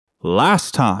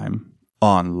Last time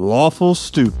on Lawful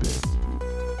Stupid.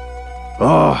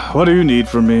 Oh, what do you need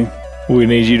from me? We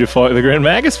need you to fight the Grand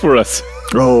Magus for us.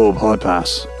 Oh, hard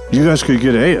pass. You guys could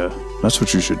get Aya. That's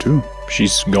what you should do.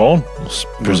 She's gone,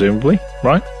 presumably,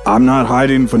 right? I'm not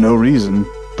hiding for no reason.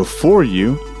 Before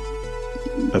you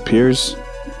appears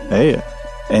Aya.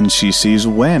 And she sees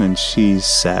Wen and she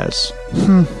says,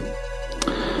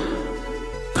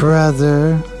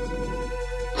 Brother.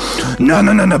 No,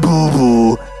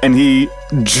 boo-boo. And he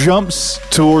jumps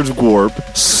towards Gorp,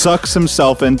 sucks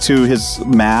himself into his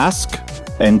mask,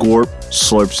 and Gorp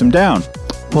slurps him down.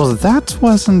 Well, that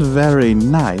wasn't very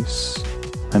nice,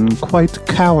 and quite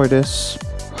cowardice.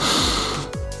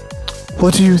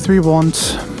 What do you three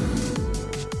want?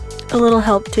 A little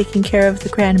help taking care of the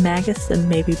Grand Magus and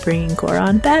maybe bringing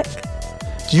Goron back?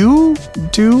 You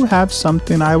do have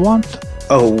something I want.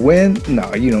 Oh, Wen?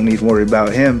 No, you don't need to worry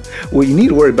about him. What you need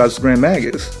to worry about is the Grand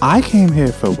Magus. I came here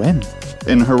for Wen.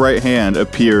 In her right hand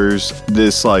appears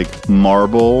this,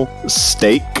 marble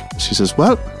stake. She says,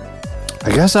 well,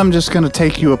 I guess I'm just going to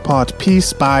take you apart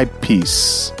piece by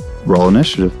piece. Roll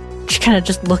initiative. She kind of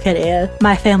just look at Aya.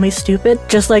 My family's stupid,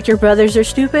 just like your brothers are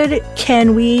stupid.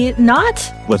 Can we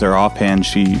not? With her offhand,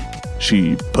 she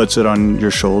puts it on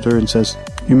your shoulder and says,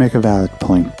 you make a valid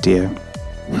point, dear.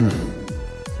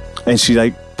 And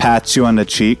she, pats you on the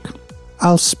cheek.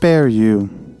 I'll spare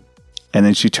you. And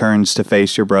then she turns to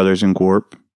face your brothers and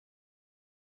Gorp.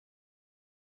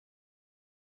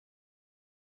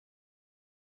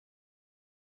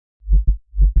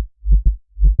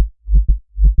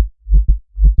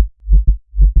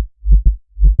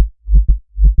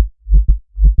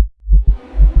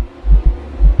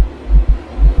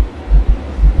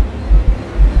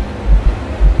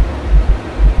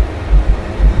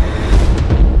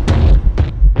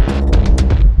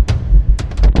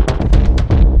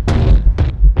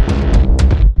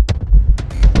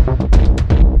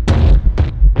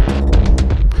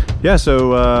 Yeah,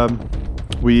 so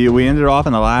we ended off,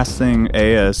 and the last thing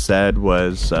Aya said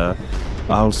was,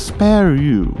 I'll spare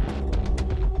you.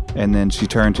 And then she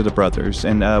turned to the brothers.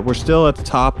 And we're still at the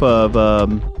top of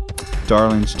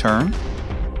Darling's turn.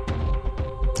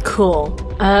 Cool.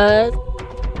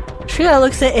 Shriya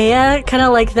looks at Aya, kind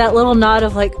of like that little nod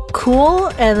of cool,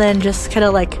 and then just kind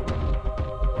of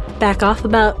back off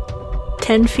about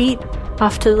 10 feet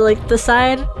off to the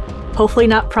side. Hopefully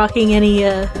not proccing any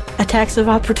attacks of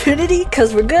opportunity,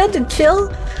 because we're good and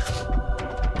chill.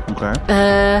 Okay.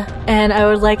 And I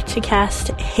would like to cast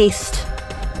Haste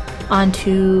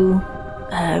onto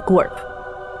Gorp.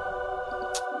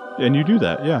 And you do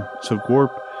that, yeah. So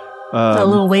Gorp... a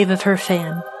little wave of her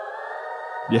fan.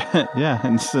 Yeah.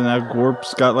 And so now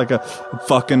Gorp's got a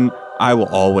fucking... I will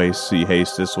always see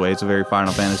Haste this way. It's a very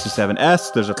Final Fantasy VII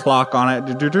S. There's a clock on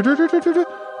it.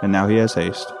 And now he has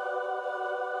Haste.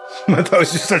 I thought he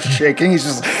just started shaking. He's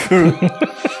just... For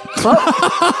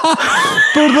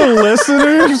the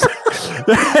listeners,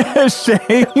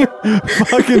 Shane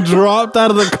fucking dropped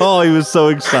out of the call. He was so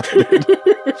excited.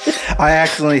 I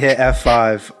accidentally hit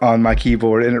F5 on my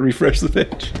keyboard and it refreshed the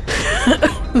page.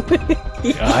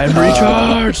 I'm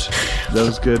recharged. That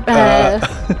was good.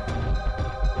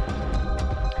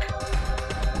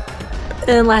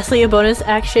 And lastly, a bonus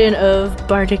action of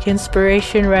Bardic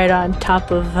Inspiration right on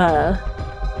top of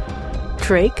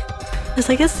Drake. It's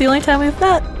it's the only time we've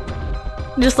met.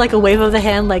 Just a wave of the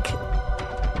hand,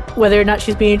 whether or not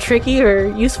she's being tricky or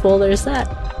useful, there's that.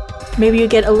 Maybe you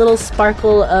get a little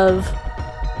sparkle of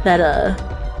that,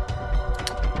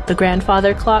 the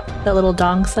grandfather clock, that little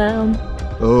dong sound.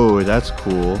 Oh, that's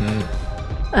cool.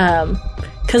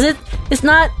 Because it's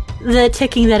not the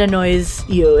ticking that annoys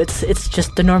you, it's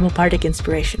just the normal Bardic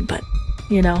Inspiration, but,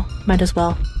 might as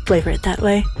well flavor it that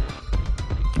way.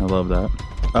 I love that.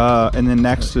 And then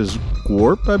next is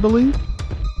Gorp, I believe.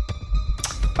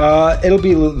 It'll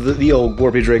be the old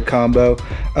Gorpy Drake combo.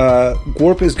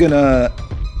 Gorp is gonna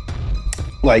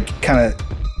kind of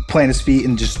plant his feet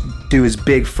and just do his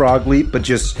big frog leap, but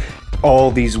just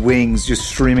all these wings just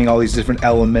streaming all these different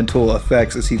elemental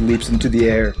effects as he leaps into the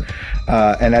air.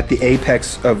 And at the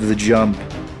apex of the jump,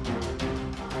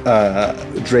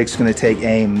 Drake's gonna take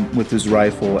aim with his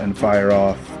rifle and fire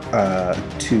off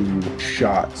 2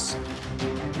 shots.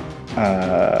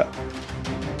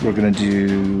 We're gonna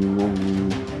do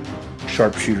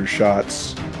sharpshooter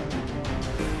shots.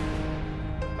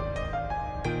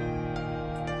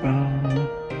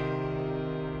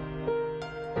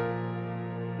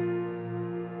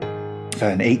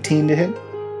 An 18 to hit?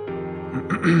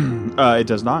 It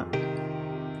does not.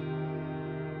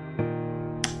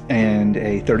 And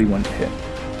a 31 to hit.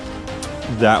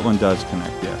 That one does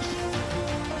connect, yes.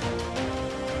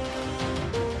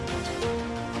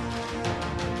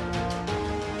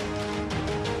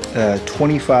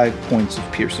 25 points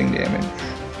of piercing damage.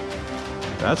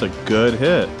 That's a good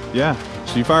hit. Yeah.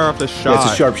 So you fire off the shot. Yeah,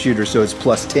 it's a sharpshooter, so it's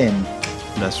plus 10.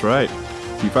 That's right.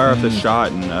 You fire off the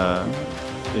shot, and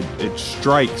it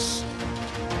strikes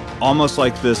almost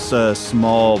like this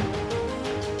small,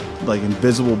 like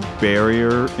invisible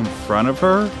barrier in front of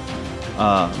her.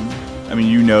 I mean,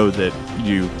 you know that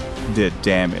you did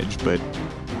damage, but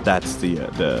that's the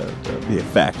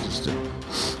effect.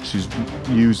 She's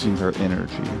using her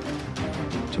energy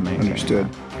to maintain. Understood.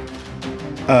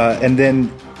 And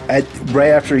then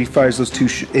right after he fires those two,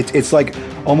 it's like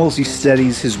almost he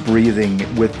steadies his breathing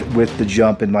with the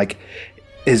jump, and like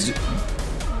his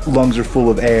lungs are full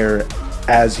of air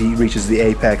as he reaches the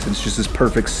apex, and it's just this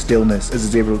perfect stillness as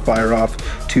he's able to fire off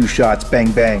 2 shots,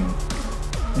 bang bang,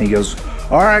 and he goes,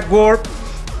 "All right, Gorp,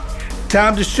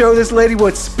 time to show this lady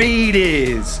what speed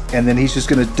is." And then he's just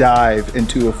gonna dive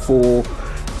into a full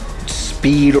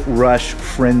speed rush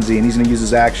frenzy, and he's going to use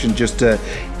his action just to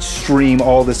stream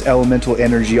all this elemental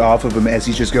energy off of him as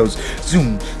he just goes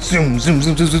zoom, zoom, zoom,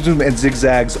 zoom, zoom, zoom, zoom, and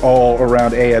zigzags all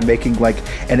around Aya, making like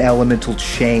an elemental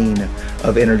chain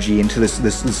of energy into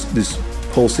this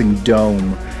pulsing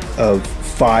dome of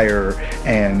fire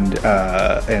and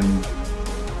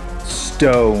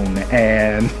stone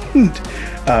and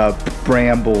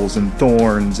brambles and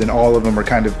thorns, and all of them are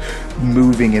kind of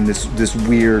moving in this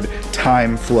weird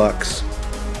time flux.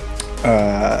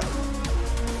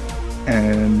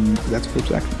 And that's Flip's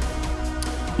action.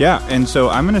 Yeah, and so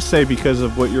I'm going to say, because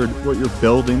of what you're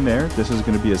building there, this is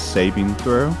going to be a saving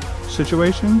throw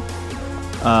situation.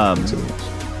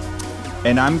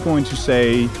 And I'm going to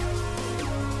say,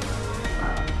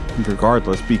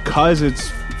 regardless, because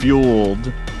it's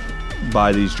fueled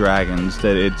by these dragons,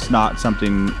 that it's not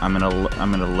something I'm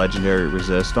gonna legendary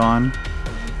resist on,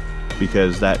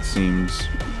 because that seems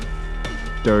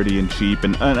dirty and cheap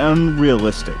and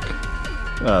unrealistic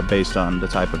based on the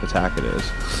type of attack it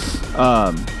is.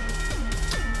 I'm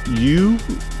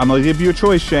gonna give you a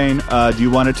choice, Shane. Do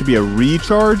you want it to be a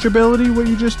recharge ability, what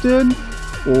you just did,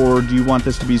 or do you want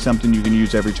this to be something you can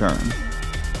use every turn?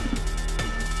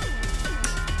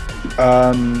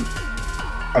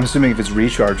 I'm assuming if it's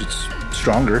recharge, it's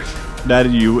stronger.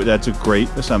 That's a great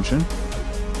assumption.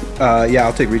 Yeah,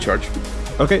 I'll take recharge.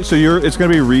 Okay, so it's going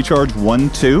to be recharge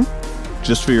 1-2,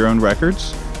 just for your own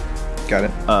records. Got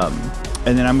it.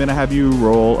 And then I'm going to have you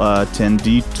roll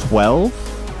 10d12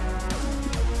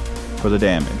 for the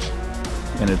damage,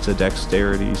 and it's a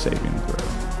dexterity saving throw.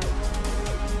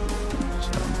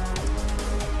 So,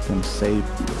 going to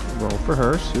roll for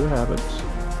her. See what happens.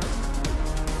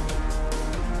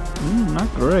 Not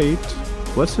great.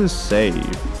 What's his save?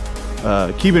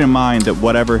 Keeping in mind that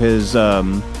whatever his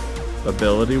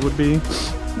ability would be,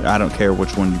 I don't care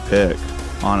which one you pick,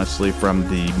 honestly, from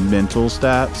the mental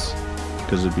stats,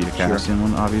 because it'd be the casting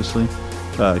one, obviously.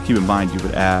 Keep in mind you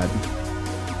would add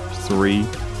 3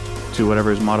 to whatever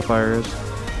his modifier is.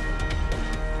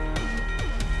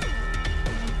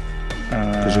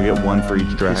 Because you get 1 for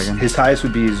each dragon. His highest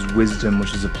would be his wisdom,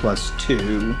 which is a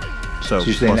 +2. So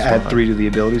you're saying add 3 to the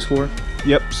ability score?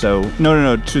 Yep. So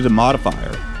no, to the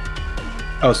modifier.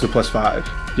 Oh, so +5.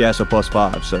 Yeah, so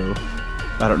 +5. So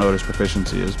I don't know what his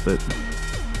proficiency is, but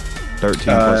 13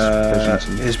 plus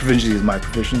proficiency. His proficiency is my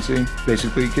proficiency,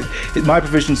 basically. My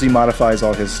proficiency modifies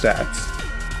all his stats.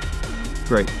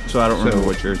 Great. So I don't remember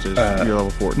what yours is. You're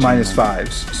level 14. Mine is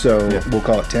 5s, so we'll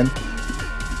call it 10.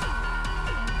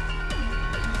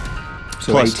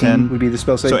 So plus 18 10 would be the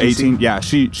spell save. So DC? 18. Yeah,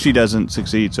 she doesn't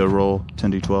succeed. So roll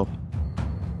 10d12.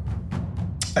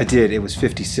 I did. It was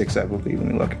 56, I believe. Let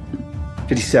me look.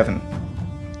 57.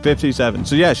 57.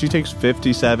 So yeah, she takes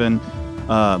 57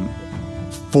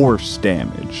 force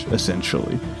damage,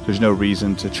 essentially. There's no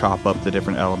reason to chop up the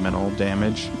different elemental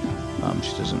damage.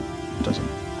 She doesn't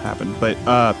happen.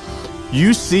 But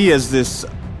you see as this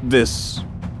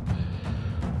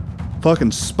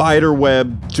fucking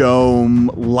spiderweb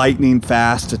dome lightning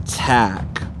fast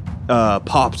attack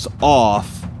pops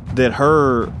off, that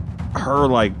her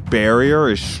like barrier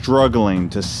is struggling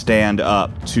to stand up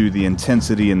to the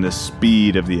intensity and the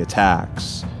speed of the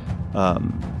attacks.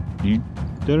 You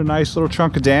did a nice little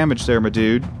chunk of damage there, my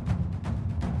dude.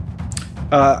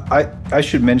 I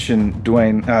should mention,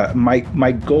 Dwayne,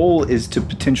 my goal is to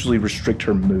potentially restrict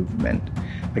her movement,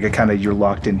 like a kind of you're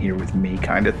locked in here with me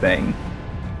kind of thing.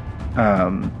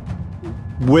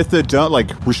 With the dome,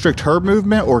 like restrict her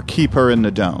movement or keep her in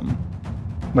the dome?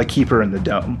 Like keep her in the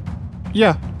dome.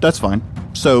 Yeah, that's fine.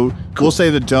 So we'll say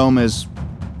the dome is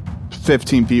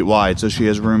 15 feet wide, so she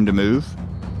has room to move.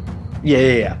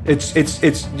 Yeah. It's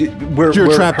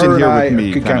you're trapped in here with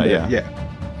me, kinda,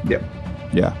 yeah.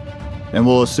 Yeah. And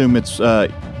we'll assume it's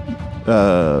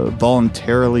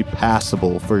voluntarily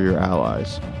passable for your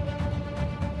allies.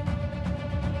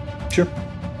 Sure.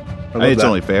 I love It's that.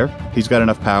 only fair. He's got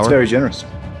enough power. It's very generous.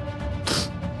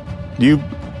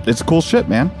 It's cool shit,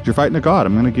 man. You're fighting a god.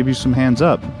 I'm going to give you some hands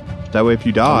up. That way, if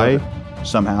you die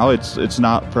somehow, it's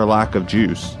not for lack of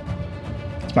juice.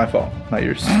 It's my fault, not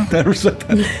yours. I respect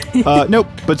that. Nope.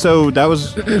 But so that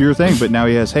was your thing. But now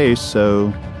he has haste.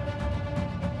 So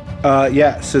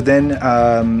Yeah, so then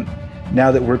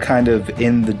now that we're kind of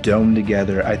in the dome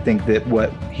together, I think that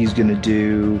what he's going to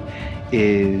do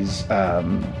is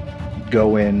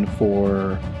go in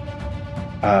for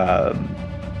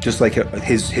just like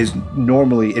his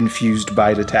normally infused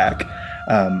bite attack.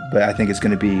 But I think it's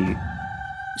going to be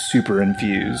super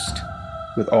infused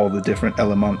with all the different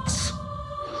elements.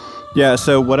 yeah.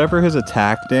 So whatever his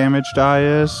attack damage die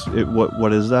is,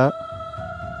 what is that?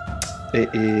 It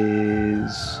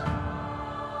is...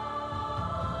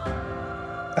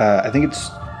 I think it's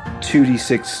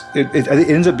 2d6. It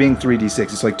ends up being 3d6.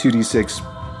 It's like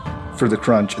 2d6 for the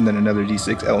crunch and then another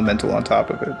d6 elemental on top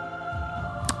of it.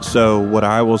 So what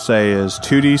I will say is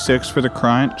 2d6 for the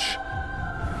crunch,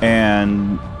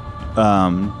 and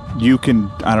you can,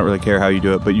 I don't really care how you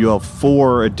do it, but you have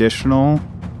 4 additional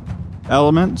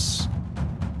elements,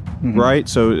 right?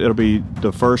 So it'll be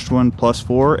the first one plus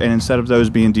 4, and instead of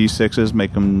those being d6s,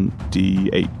 make them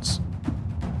d8s.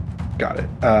 Got it.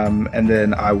 And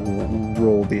then I will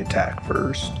roll the attack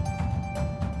first.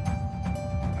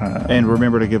 And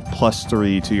remember to give plus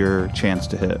 3 to your chance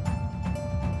to hit.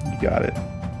 You got it.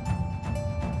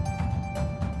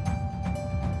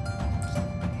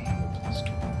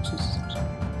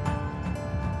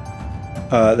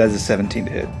 That's a 17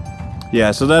 to hit.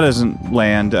 Yeah, so that doesn't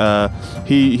land.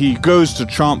 He goes to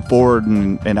chomp forward,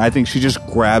 and I think she just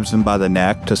grabs him by the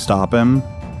neck to stop him,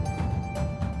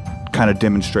 kind of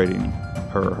demonstrating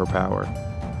her power.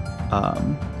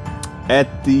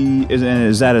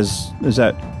 Is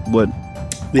that what?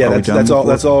 Yeah, are we done that's all.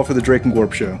 with That's all for the Drake and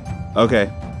Gorp show.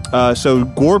 Okay. So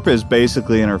Gorp is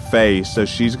basically in her face, so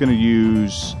she's going to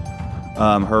use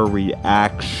her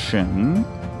reaction.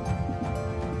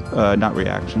 Not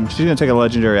reaction. She's going to take a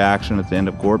legendary action at the end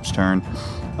of Gorp's turn,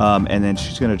 and then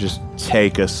she's going to just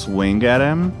take a swing at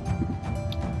him,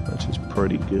 which is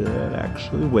pretty good,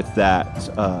 actually, with that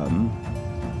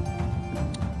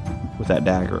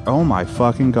dagger. Oh my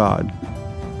fucking god.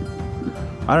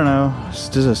 I don't know.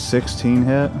 Does a 16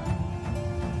 hit?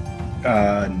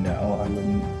 No, I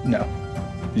wouldn't. No.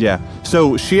 Yeah.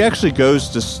 So she actually goes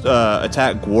to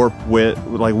attack Gorp with,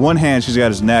 like, one hand she's got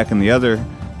his neck, and the other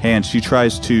hand she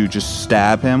tries to just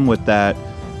stab him with that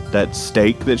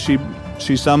stake that she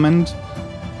summoned,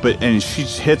 and she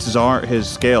hits his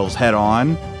scales head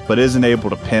on, but isn't able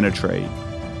to penetrate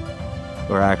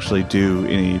or actually do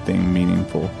anything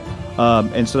meaningful.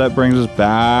 And so that brings us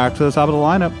back to the top of the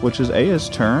lineup, which is Aya's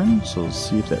turn. So let's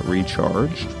see if that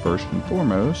recharged first and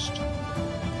foremost,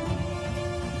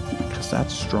 because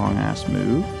that's a strong ass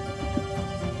move.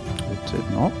 It did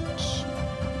not.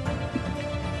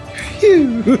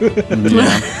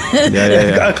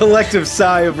 Yeah. A collective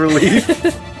sigh of relief.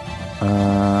 Yep.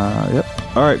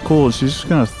 All right, cool. She's just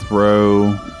gonna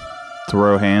throw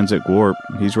hands at Gorp.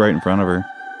 He's right in front of her.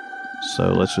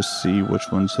 So let's just see which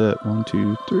ones hit. 1,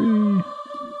 2, 3.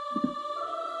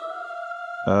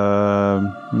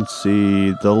 Let's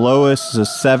see. The lowest is a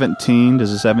 17.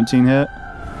 Does a 17 hit?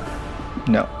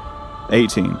 No.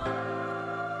 18.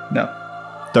 No.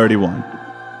 31.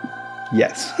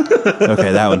 Yes.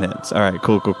 Okay, that one hits. All right,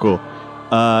 cool.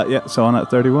 Yeah, so on that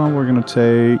 31, we're going to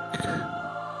take...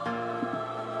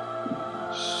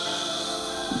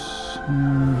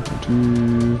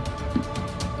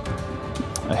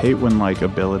 I hate when, like,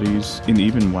 abilities, and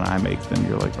even when I make them,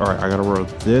 you're like, all right, I got to roll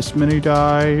this many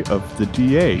die of the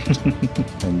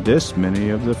D8 and this many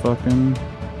of the fucking...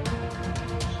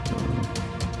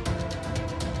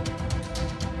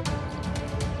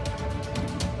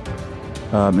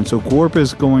 And so Gorp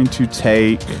is going to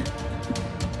take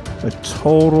a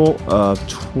total of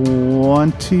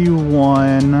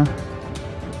 21...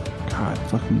 God,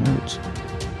 fucking notes.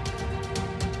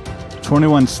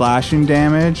 21 slashing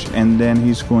damage, and then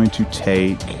he's going to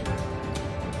take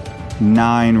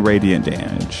 9 radiant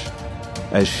damage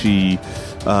as she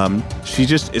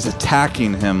just is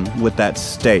attacking him with that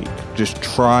stake, just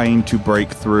trying to break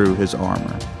through his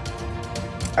armor.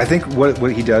 I think what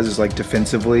he does is, like,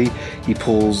 defensively, he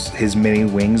pulls his many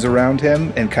wings around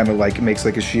him and kind of like makes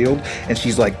like a shield, and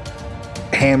she's like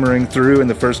hammering through, and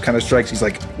the first kind of strikes, he's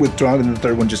like withdrawn, and the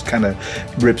third one just kind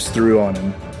of rips through on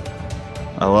him.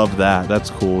 I love that. That's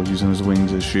cool, using his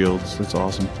wings as shields. That's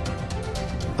awesome.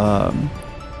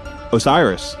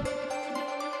 Osiris.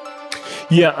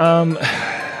 Yeah.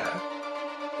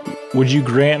 Would you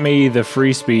grant me the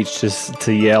free speech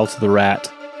to yell to the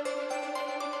rat,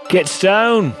 "Get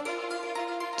stone"?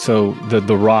 So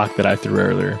the rock that I threw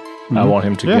earlier, I want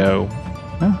him to go.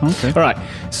 Oh, okay. All right.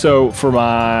 So for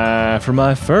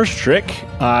my first trick,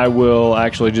 I will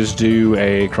actually just do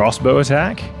a crossbow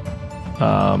attack,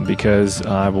 because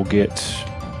I will get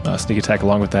a sneak attack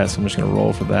along with that. So I'm just going to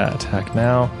roll for that attack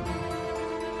now.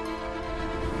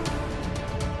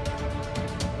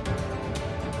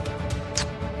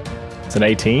 It's an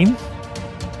 18.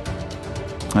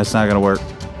 That's not going to work.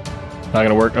 Not going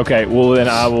to work. Okay. Well, then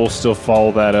I will still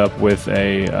follow that up with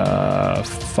a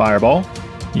fireball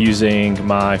using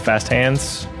my fast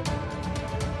hands.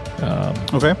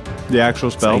 Okay. The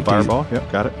actual spell, 18. fireball.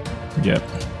 Yep, got it. Yep.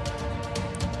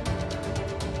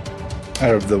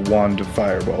 Out of the wand of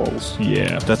fireballs.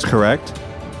 Yeah. That's correct.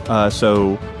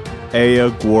 So, Aya,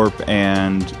 Gwarp,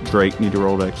 and Drake need to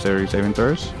roll dexterity saving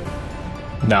throws.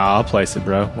 Nah, I'll place it,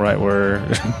 bro. Right where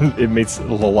it meets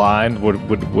the line would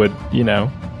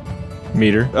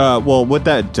meter. Well, with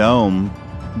that dome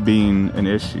being an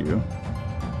issue.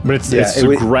 But it's it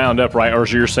would- ground up, right? Or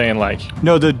you're saying like,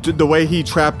 No, the way he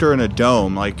trapped her in a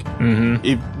dome, like,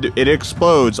 if it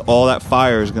explodes, all that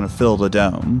fire is going to fill the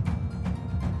dome.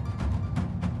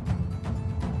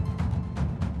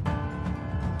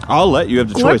 I'll let you have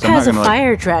the choice. Gwarp I'm not has a going to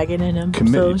fire dragon in him.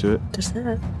 commit so you to it. There's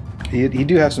that. He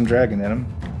do have some dragon in him.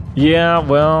 yeah,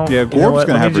 well, Yeah, you know Gwarp's what? going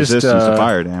to Let have me just, resistance to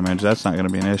fire damage. That's not going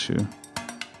to be an issue.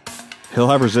 He'll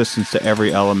have resistance to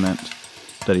every element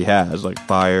that he has, like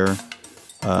fire,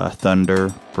 thunder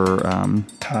for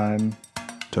Time.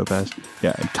 Topaz.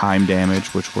 Yeah, and time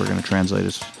damage, which we're going to translate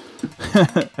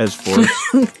as force.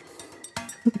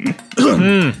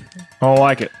 I don't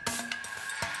like it.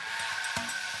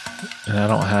 And I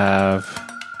don't have.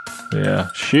 Yeah,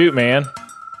 shoot, man.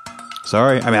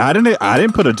 Sorry, I mean I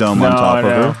didn't put a dome on top I of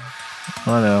know.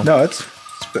 her. I know. No, it's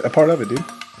a part of it, dude.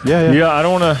 Yeah. Yeah, I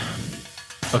don't want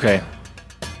to. Okay.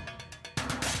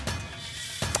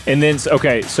 And then,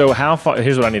 okay, so how far?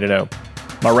 Here's what I need to know.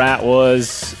 My rat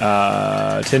was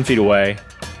 10 feet away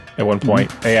at one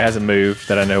point. It hasn't moved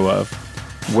that I know of.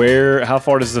 How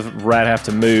far does the rat have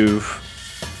to move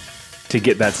to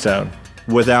get that stone?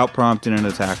 Without prompting an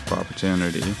attack of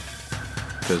opportunity,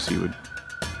 because he would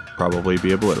probably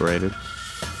be obliterated.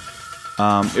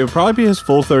 It would probably be his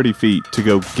full 30 feet to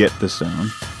go get the stone,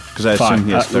 because I assume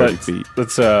he has 30 feet.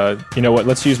 Let's, you know what?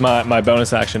 Let's use my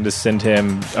bonus action to send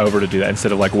him over to do that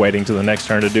instead of like waiting till the next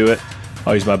turn to do it.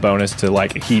 I'll use my bonus to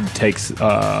like he takes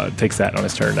that on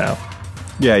his turn now.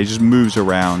 Yeah, he just moves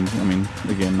around. I mean,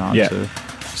 again, not to.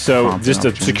 So prompt just an to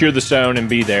opportunity. secure the stone and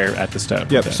be there at the stone.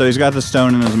 Yep. Okay. So he's got the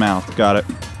stone in his mouth. Got it.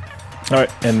 All right,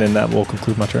 and then that will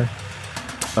conclude my turn.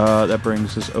 That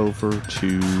brings us over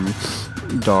to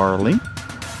Darling.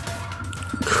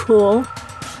 Cool.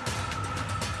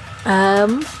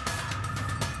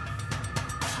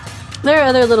 There are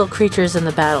other little creatures in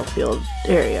the battlefield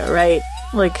area, right?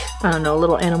 Like, I don't know,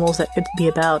 little animals that could be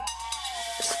about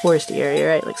this foresty area,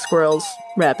 right? Like squirrels,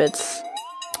 rabbits,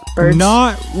 birds.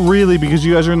 Not really, because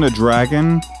you guys are in the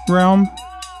dragon realm.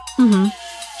 Mm-hmm.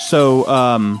 So,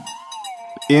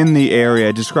 in the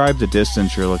area, describe the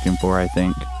distance you're looking for, I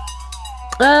think.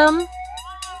 Because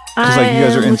Because, like, you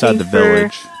guys are inside the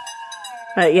village.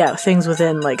 Yeah, things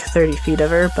within, like, 30 feet of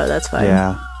her, but that's fine.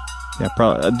 Yeah. Yeah,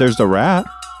 probably. There's the rat.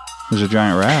 There's a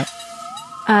giant rat.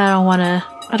 I don't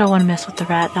want to mess with the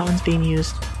rat. That one's being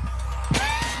used.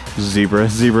 Zebra.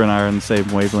 Zebra and I are on the same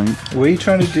wavelength. What are you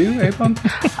trying to do, Avon?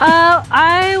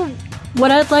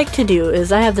 What I'd like to do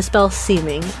is I have the spell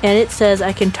Seeming, and it says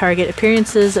I can target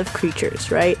appearances of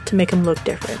creatures, right? To make them look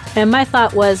different. And my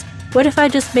thought was, what if I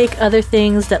just make other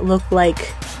things that look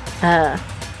like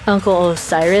Uncle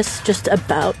Osiris just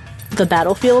about the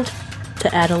battlefield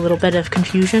to add a little bit of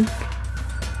confusion?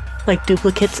 Like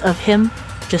duplicates of him,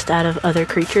 just out of other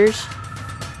creatures.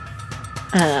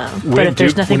 But if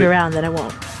there's nothing around, then I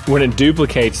won't. When it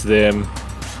duplicates them,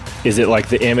 is it like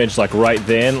the image like right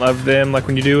then of them, like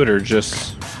when you do it, or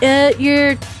just?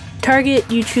 Your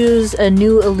target, you choose a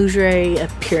new illusory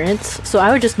appearance, so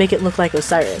I would just make it look like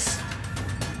Osiris.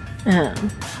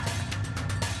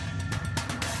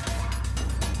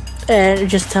 And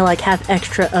just to like have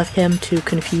extra of him to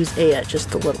confuse Aya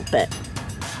just a little bit.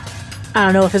 I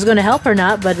don't know if it's going to help or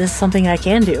not, but it's something I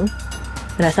can do.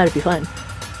 And I thought it'd be fun.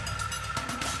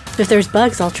 If there's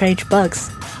bugs, I'll trade bugs.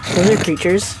 Those are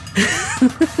creatures.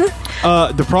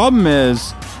 The problem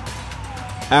is,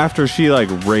 after she, like,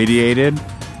 radiated,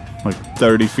 like,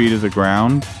 30 feet of the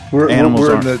ground, animals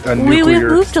we're aren't... in a We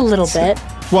nuclear... moved a little bit.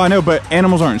 Well, I know, but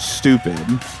animals aren't stupid,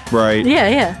 right?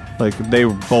 Yeah. Like, they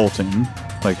were bolting.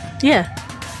 Like, Yeah.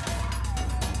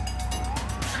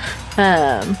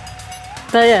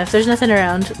 But yeah, if there's nothing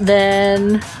around,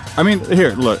 then I mean,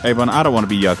 here, look, Avon, I don't want to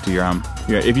be yuck to your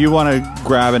Yeah, if you want to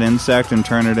grab an insect and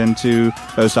turn it into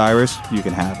Osiris, you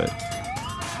can have it.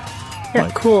 yeah,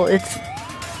 Like- cool. It's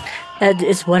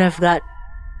what I've got.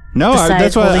 No, Besides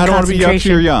that's why holding I don't want to be yuck to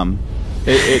concentration. your yum.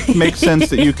 It makes sense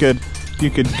that you could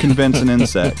convince an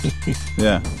insect.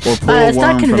 Yeah. Or pull a it's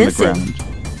not worm from the convincing.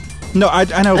 ground. No, I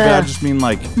know, but I just mean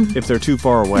like if they're too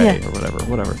far away Yeah. or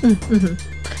whatever.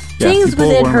 Yeah, Things you pull a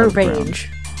within worm her out of the ground. range.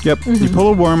 Yep. You pull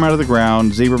a worm out of the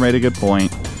ground. Zebra made a good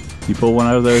point. You pull one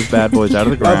of those bad boys out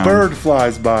of the ground. A bird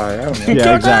flies by. I don't know.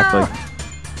 Yeah, exactly.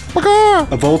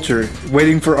 A vulture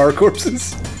waiting for our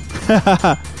corpses.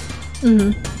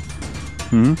 And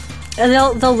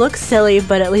they'll look silly,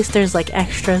 but at least there's like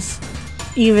extras,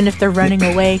 even if they're running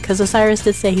away. Because Osiris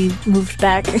did say he moved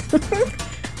back.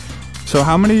 So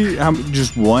how many?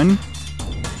 Just one?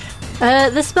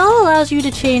 The spell allows you to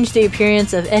change the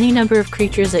appearance of any number of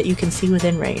creatures that you can see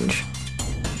within range.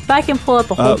 If I can pull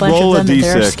up a whole bunch roll of a them and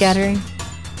they're D6. scattering,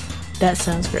 that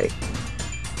sounds great.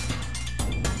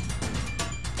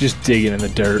 Just digging in the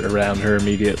dirt around her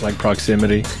immediate like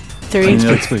proximity. 3.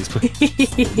 Please,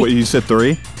 please. What, you said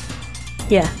 3?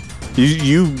 Yeah.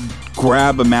 You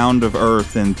grab a mound of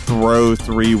earth and throw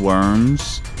 3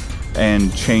 worms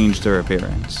and change their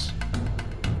appearance.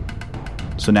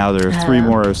 So now there are 3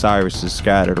 more Osirises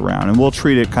scattered around, and we'll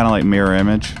treat it kind of like mirror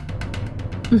image.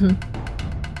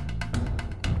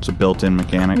 It's a built-in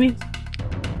mechanic.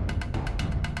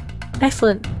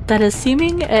 Excellent. That is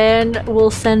seeming, and we'll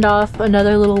send off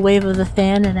another little wave of the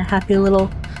fan and a happy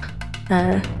little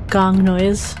gong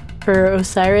noise for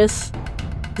Osiris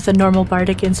with a normal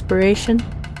bardic inspiration.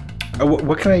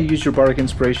 What can I use your bardic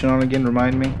inspiration on again?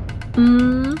 Remind me.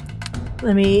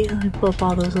 Let me pull up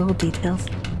all those little details.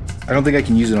 I don't think I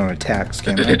can use it on attacks,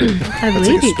 can I? I That's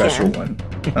believe like a you special can.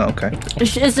 one. Oh, okay.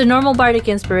 It's a normal bardic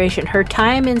inspiration. Her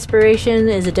time inspiration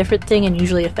is a different thing and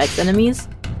usually affects enemies.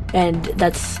 And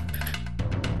that's...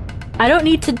 I don't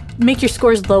need to make your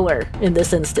scores lower in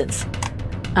this instance.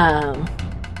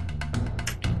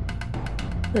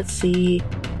 Let's see.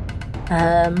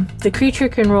 The creature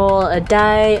can roll a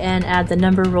die and add the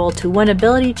number roll to one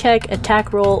ability check,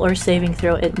 attack roll, or saving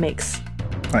throw it makes.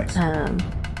 Nice.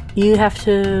 You have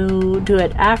to do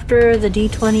it after the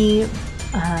d20,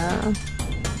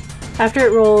 after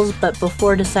it rolls, but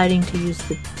before deciding to use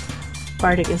the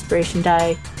bardic inspiration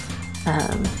die,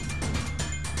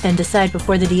 and decide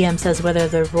before the DM says whether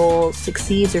the roll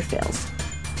succeeds or fails.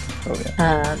 Oh,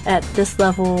 yeah. At this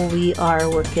level, we are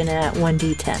working at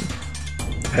 1d10.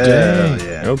 Hell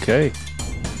yeah. Okay.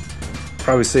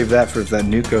 Probably save that for if that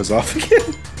nuke goes off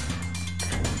again.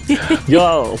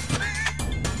 Yo.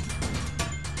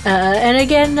 And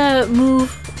again,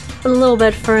 move a little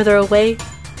bit further away.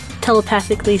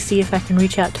 Telepathically see if I can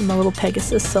reach out to my little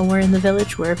Pegasus somewhere in the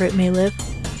village, wherever it may live.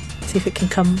 See if it can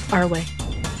come our way.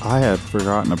 I had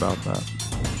forgotten about that.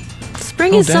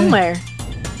 Spring is somewhere.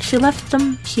 She left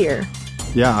them here.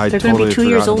 Yeah, I They're going totally to be 2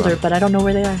 years forgot about older, it. but I don't know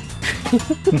where they are.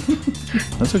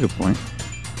 That's a good point.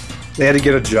 They had to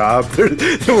get a job. They're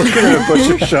working in a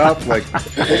butcher shop. Like,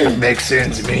 makes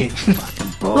sense to me.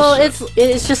 Well,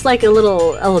 it's just like a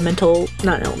little elemental,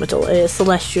 not elemental, a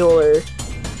celestial or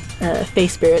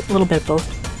face spirit, a little bit of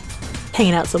both,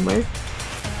 hanging out somewhere.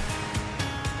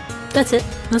 That's it.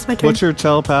 That's my turn. What's your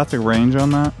telepathic range on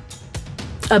that?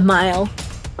 A mile.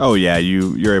 Oh yeah,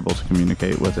 you're able to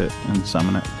communicate with it and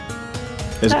summon it.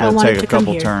 It's I gonna want it take a to come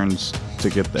couple here. turns to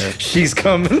get there. She's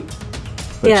coming.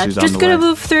 But Yeah, she's on just the gonna way.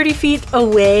 move 30 feet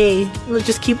away. We'll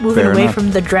just keep moving Fair away enough.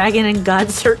 from the dragon and god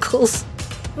circles.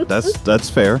 That's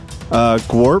fair.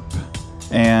 Gwarp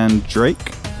and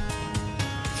Drake.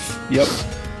 Yep.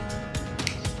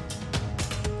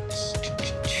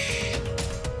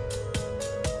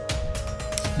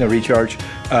 No recharge.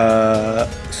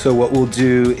 So what we'll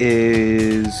do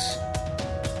is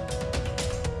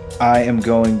I am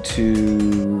going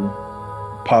to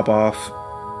pop off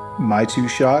my 2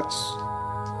 shots.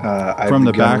 I have From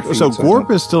the gunner back. feet, So I Gwarp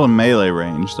don't- is still in melee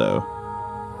range though.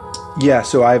 Yeah,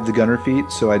 so I have the gunner feet,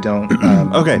 so I don't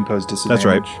Okay, impose that's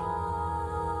disadvantage.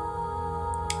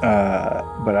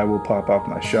 right. But I will pop off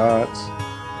my shots.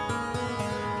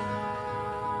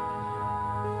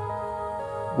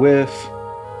 Whiff.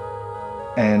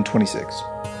 And 26.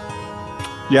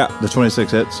 Yeah, the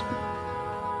 26 hits.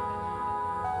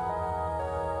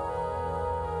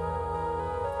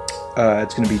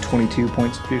 It's going to be 22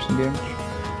 points of piercing damage.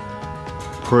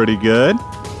 Pretty good.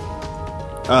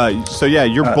 So yeah,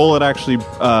 your bullet actually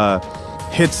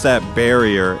hits that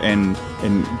barrier and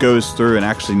goes through and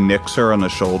actually nicks her on the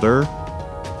shoulder.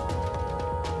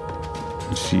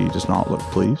 She does not look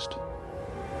pleased.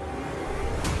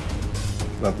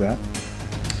 Love that.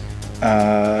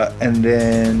 And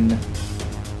then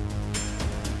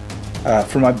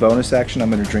for my bonus action, I'm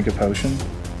going to drink a potion.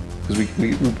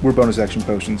 Because we're bonus action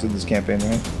potions in this campaign,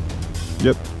 right?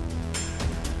 Yep.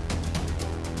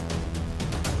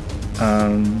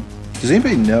 Does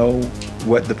anybody know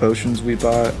what the potions we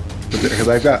bought? Because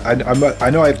I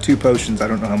know I have 2 potions. I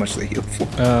don't know how much they heal for.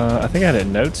 I think I had it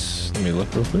in notes. Let me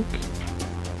look real quick.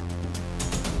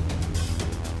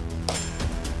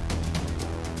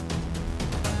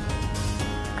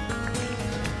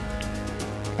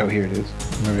 Oh, here it is.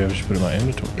 Maybe I should put it in my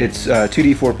inventory. It's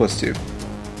 2d4 plus 2.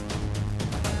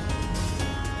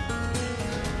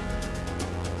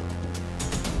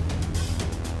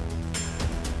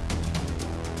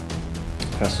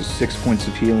 Passes 6 points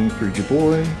of healing for your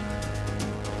boy.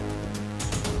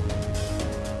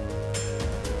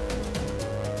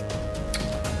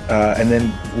 And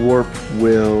then Warp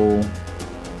will...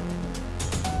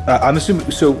 I'm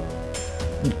assuming... So,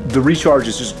 the recharge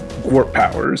is just Warp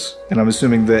powers. And I'm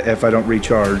assuming that if I don't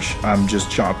recharge, I'm just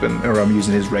chomping, or I'm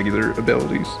using his regular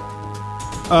abilities.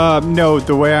 No,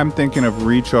 the way I'm thinking of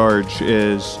recharge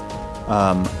is...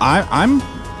 I'm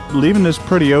leaving this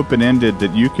pretty open-ended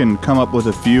that you can come up with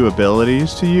a few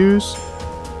abilities to use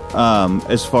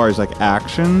as far as like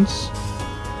actions,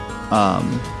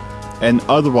 and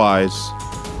otherwise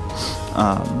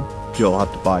you'll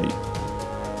have to bite.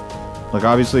 Like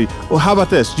obviously, well, how about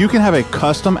this? You can have a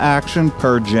custom action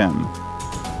per gem.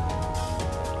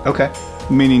 Okay.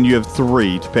 Meaning you have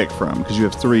 3 to pick from because you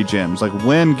have 3 gems. Like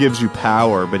Wind gives you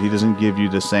power, but he doesn't give you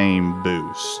the same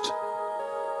boost.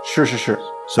 Sure.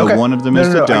 So okay. one of them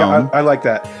is the dome. I like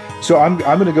that. So I'm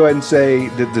going to go ahead and say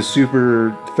that the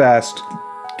super fast.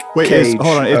 Wait, cage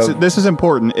hold on. This is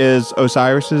important. Is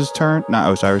Osiris's turn?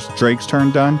 Not Osiris. Drake's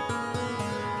turn done?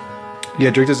 Yeah,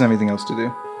 Drake doesn't have anything else to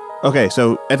do. Okay,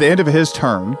 so at the end of his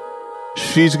turn,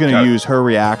 she's going to use her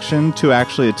reaction to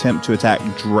actually attempt to attack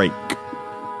Drake.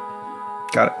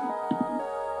 Got it.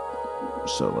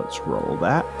 So let's roll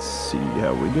that. See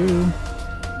how we do.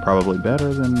 Probably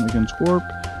better than against Warp.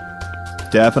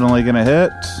 Definitely going to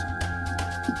hit.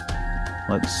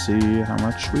 Let's see how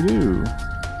much we do.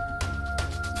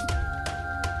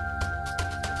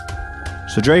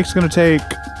 So Drake's going to take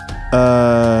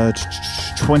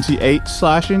 28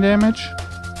 slashing damage.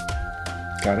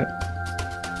 Got it.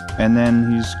 And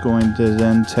then he's going to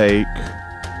then take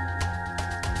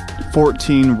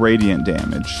 14 radiant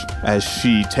damage as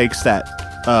she takes that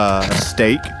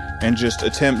stake and just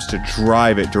attempts to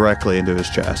drive it directly into his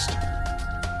chest.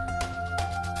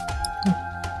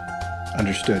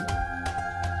 Understood.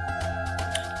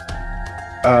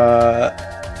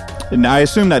 And I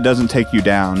assume that doesn't take you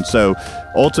down. So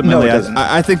ultimately, No, it doesn't.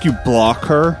 I think you block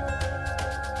her,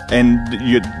 and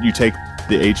you take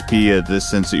the HP of this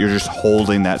sense that you're just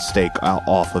holding that stake out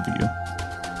off of you.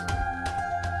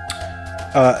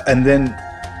 And then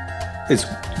it's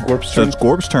Gorp's So turn. it's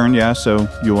Gorp's turn, yeah. So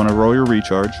you want to roll your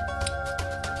recharge.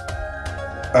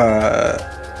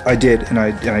 I did, and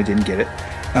I didn't get it.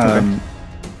 Okay.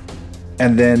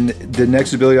 And then the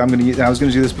next ability I'm going to use. I was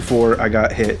going to do this before I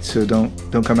got hit, so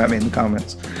don't come at me in the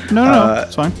comments. No,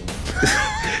 it's fine.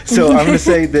 So I'm going to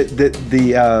say that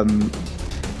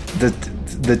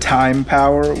the time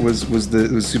power was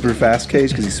super fast cage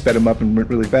because he sped him up and went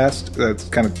really fast. That's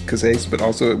kind of Kazace, but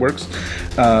also it works.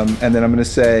 And then I'm going to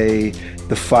say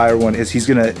the fire one is he's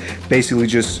going to basically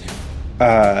just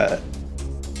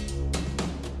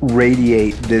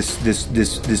radiate this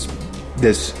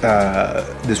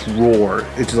roar.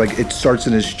 It's like it starts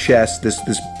in his chest, this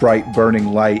bright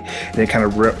burning light, and it kind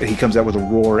of he comes out with a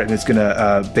roar, and it's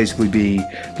gonna basically be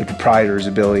the proprietor's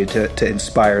ability to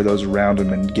inspire those around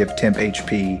him and give temp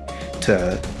HP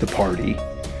to the party.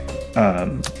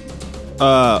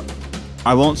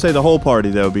 I won't say the whole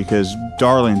party though because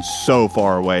Darling's so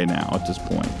far away now at this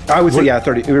point. I would say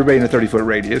 30. Everybody in a 30-foot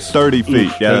radius. 30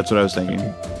 feet. Yeah, that's what I was thinking.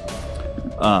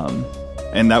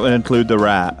 And that would include the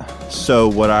rat. So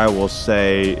what I will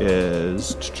say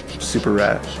is Super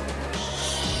rat.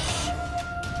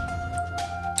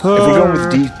 If we're going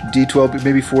with D12,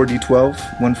 maybe 4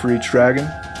 D12, one for each dragon.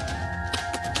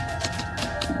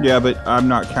 Yeah, but I'm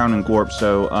not counting Gorp,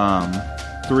 so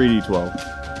 3d12.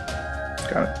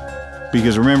 Got it.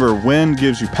 Because remember, wind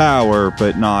gives you power,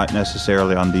 but not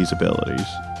necessarily on these abilities.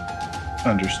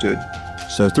 Understood.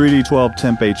 So 3d12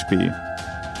 temp HP.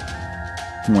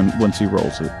 Once he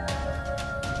rolls it.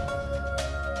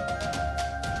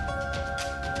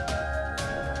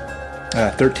 Uh,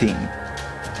 13.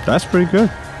 That's pretty good.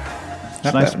 It's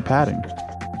Not nice bad. and padding.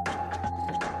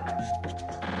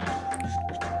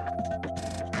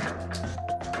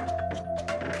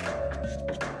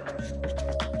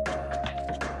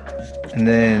 And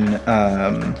then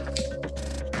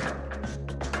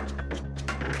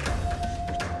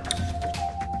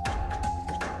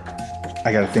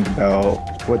I got to think about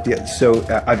what the so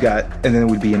I've got, and then it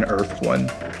would be an earth one.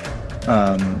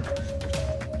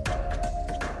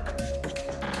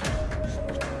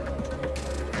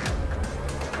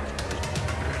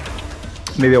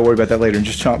 Maybe I'll worry about that later and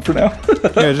just chomp for now.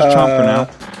 Yeah, just chomp for now.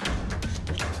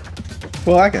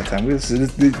 Well, I got time.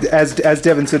 As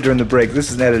Devin said during the break,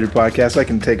 this is an edited podcast. I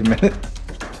can take a minute.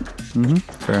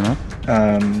 Fair enough.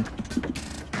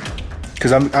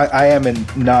 Because I am in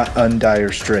not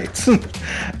undire straits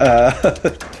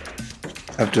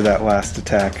after that last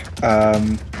attack.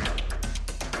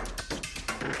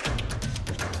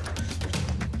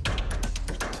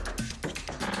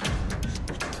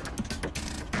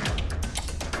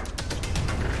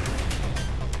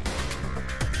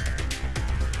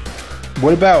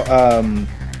 What about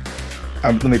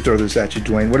let me throw this at you,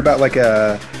 Dwayne. What about like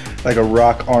a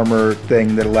rock armor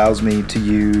thing that allows me to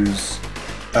use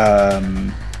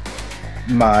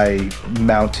my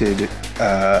mounted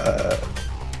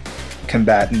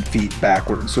combatant feet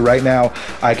backwards? So right now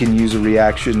I can use a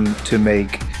reaction to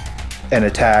make an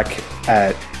attack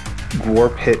at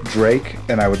Gwarp hit Drake,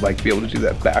 and I would like to be able to do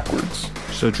that backwards.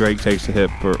 So Drake takes a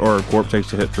hit or Gwarp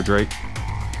takes a hit for Drake?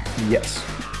 Yes.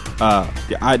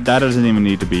 That doesn't even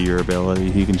need to be your ability.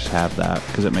 He can just have that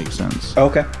because it makes sense.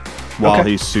 Okay. While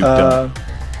he's souped up.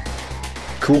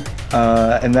 Cool.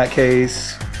 In that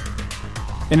case...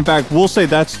 In fact, we'll say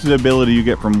that's the ability you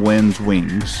get from Wind's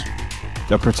Wings.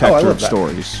 The Protector of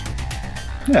Stories.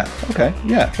 Yeah, okay.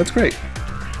 Yeah, that's great.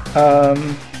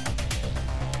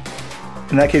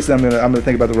 In that case, then I'm gonna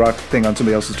think about the rock thing on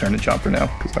somebody else's turn and chomp for now.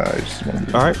 Because I just want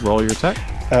to... Alright, roll your attack.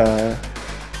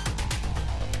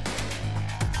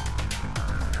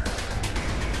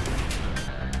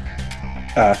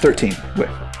 13. Wait.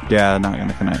 Yeah, not going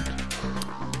to connect.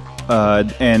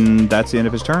 And that's the end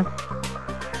of his turn?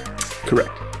 Correct.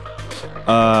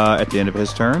 At the end of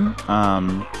his turn,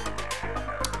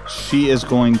 she is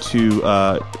going to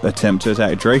attempt to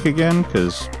attack Drake again,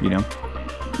 because, you know,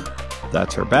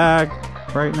 that's her bag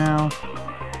right now.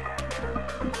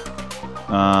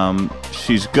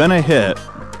 She's going to hit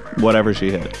whatever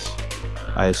she hits.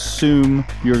 I assume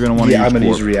you're going to want to use I'm going to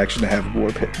Warp. use a reaction to have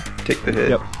Warp hit. Take the hit.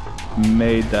 Yep.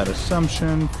 Made that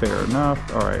assumption. Fair enough.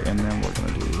 Alright, and then we're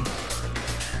going to do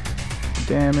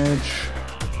damage.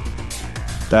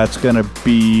 That's going to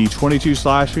be 22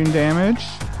 slashing damage.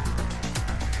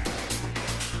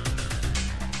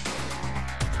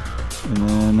 And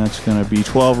then that's going to be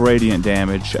 12 radiant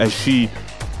damage as she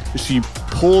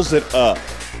pulls it up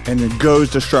and then goes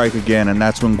to strike again, and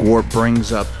that's when Gwarp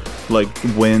brings up like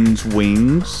Wind's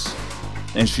Wings,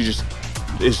 and she just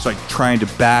is like trying to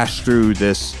bash through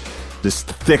this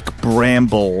thick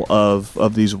bramble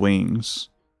of these wings.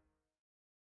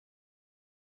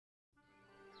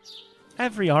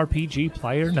 Every RPG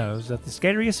player knows that the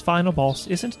scariest final boss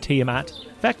isn't Tiamat,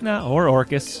 Vecna, or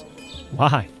Orcus.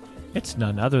 Why? It's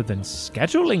none other than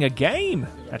scheduling a game,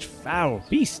 that foul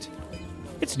beast.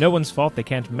 It's no one's fault they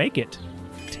can't make it,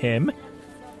 Tim.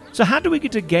 So how do we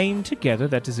get a game together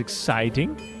that is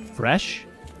exciting, fresh,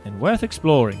 and worth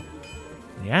exploring?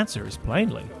 The answer is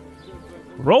plainly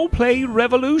Roleplay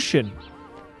Revolution.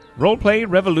 Roleplay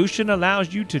Revolution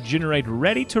allows you to generate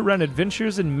ready-to-run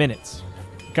adventures in minutes.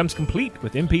 It comes complete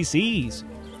with NPCs,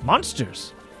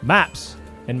 monsters, maps,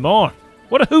 and more.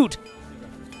 What a hoot!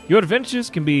 Your adventures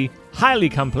can be highly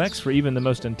complex for even the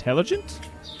most intelligent,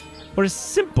 or as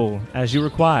simple as you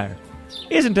require.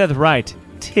 Isn't that right,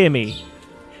 Timmy?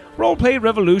 Roleplay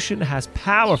Revolution has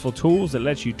powerful tools that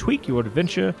let you tweak your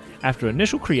adventure after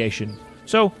initial creation,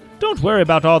 so don't worry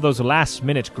about all those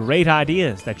last-minute great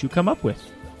ideas that you come up with.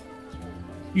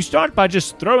 You start by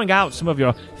just throwing out some of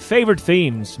your favorite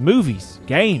themes, movies,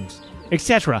 games,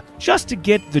 etc., just to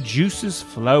get the juices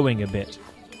flowing a bit.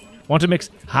 Want to mix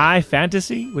high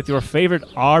fantasy with your favorite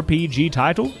RPG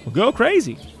title? Well, go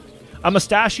crazy. A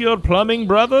mustachioed plumbing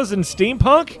brothers and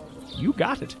steampunk? You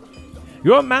got it.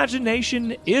 Your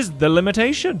imagination is the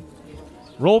limitation.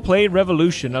 Roleplay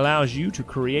Revolution allows you to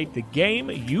create the game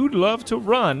you'd love to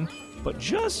run, but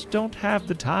just don't have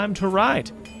the time to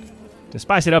write. To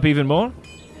spice it up even more,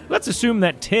 let's assume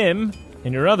that Tim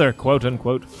and your other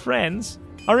quote-unquote friends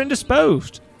are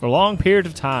indisposed for a long period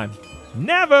of time.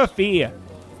 Never fear!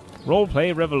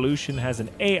 Roleplay Revolution has an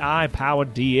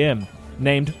AI-powered DM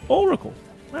named Oracle.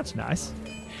 That's nice.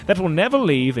 That will never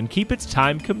leave and keep its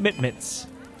time commitments.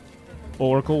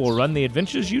 Oracle will run the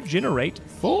adventures you generate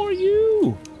for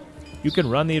you. You can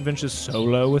run the adventures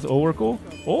solo with Oracle,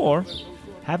 or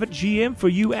have a GM for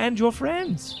you and your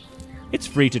friends. It's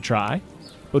free to try.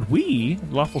 But we,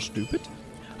 Lawful Stupid,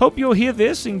 hope you'll hear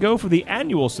this and go for the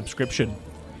annual subscription.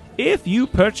 If you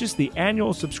purchase the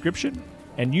annual subscription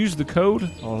and use the code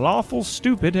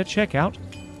LawfulStupid at checkout,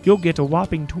 you'll get a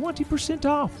whopping 20%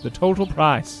 off the total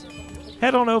price.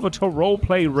 Head on over to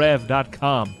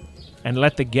roleplayrev.com and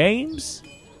let the games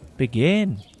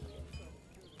begin.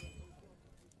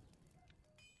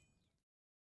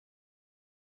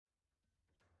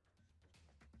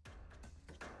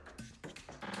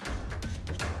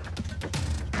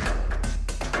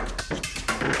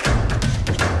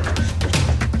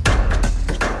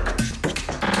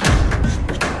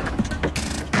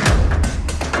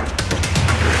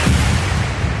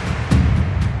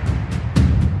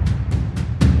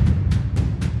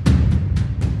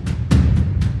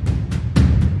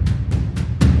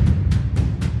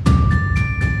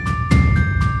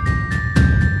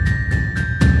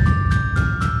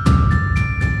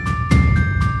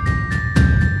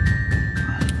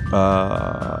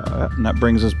 And that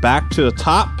brings us back to the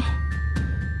top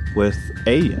with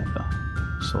Aya.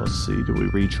 So let's see, do we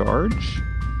recharge?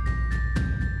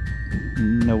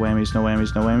 No whammies, no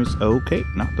whammies, no whammies. Okay,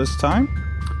 not this time.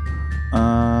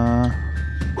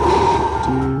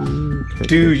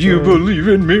 Do you believe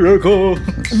in miracles?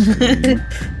 Let's see.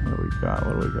 What do we got?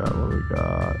 What do we got? What do we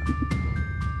got?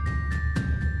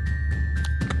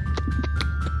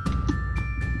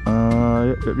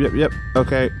 Yep.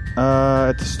 Okay.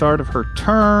 At the start of her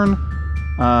turn,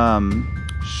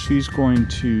 she's going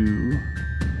to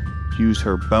use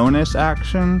her bonus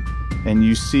action, and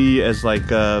you see as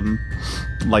like a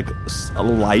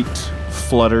light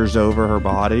flutters over her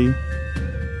body.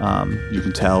 You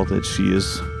can tell that she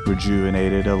is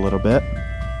rejuvenated a little bit.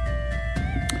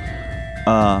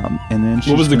 And then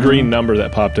what was the green number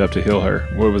that popped up to heal her?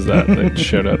 What was that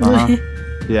showed up?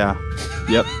 Yeah.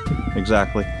 Yep.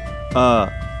 Exactly.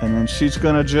 And then she's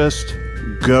gonna just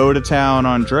go to town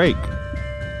on Drake.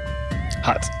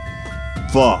 Hot.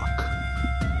 Fuck.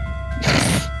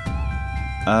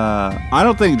 I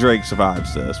don't think Drake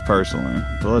survives this personally,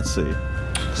 but let's see.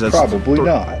 'Cause that's Probably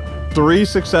not. 3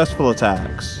 successful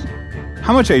attacks.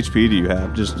 How much HP do you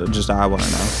have? Just I want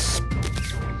to know.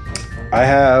 I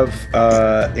have,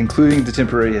 including the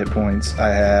temporary hit points, I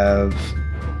have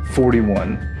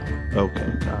 41.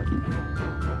 Okay, God.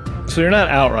 So you're not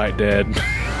outright dead.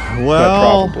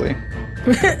 Well, Probably.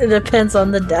 It depends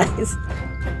on the dice.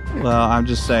 well, I'm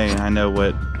just saying. I know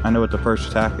what the first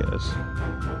attack is.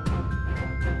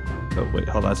 Oh wait,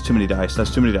 hold on. That's too many dice.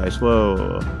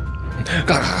 Whoa.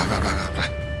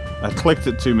 I clicked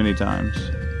it too many times.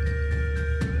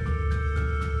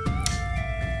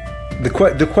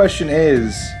 The question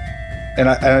is, and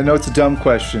I know it's a dumb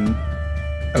question.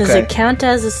 Does Okay. it count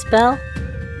as a spell?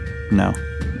 No.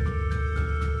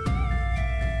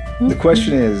 The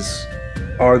question is,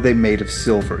 are they made of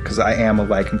silver? Because I am a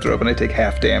lycanthrope and I take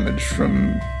half damage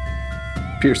from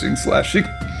piercing, slashing.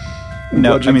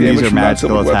 No, I bludgeoning mean, these damage are from magical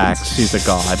non-silver attacks. weapons. She's a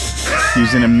god.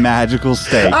 She's in a magical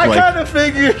state. I like, kind of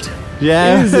figured.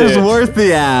 yeah, Is it was it? worth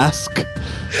the ask.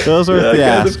 It was worth the I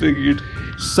kind ask. of figured.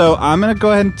 So I'm going to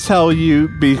go ahead and tell you,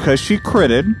 because she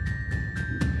critted,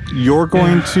 we're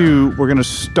going to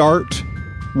start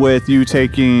with you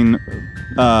taking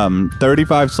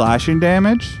 35 slashing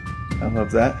damage. I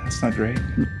love that. That's not great.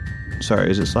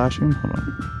 Sorry, is it slashing? Hold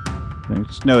on.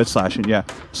 No, it's slashing, yeah.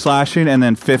 Slashing, and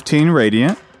then 15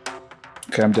 radiant.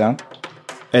 Okay, I'm down.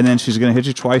 And then she's going to hit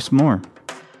you twice more.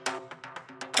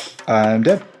 I'm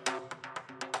dead.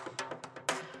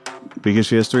 Because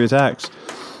she has 3 attacks.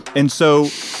 And so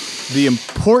the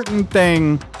important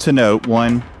thing to note,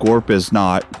 one, Gorp is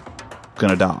not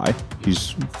gonna die.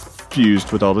 He's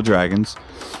fused with all the dragons.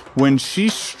 When she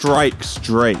strikes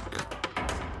Drake,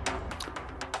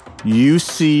 you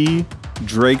see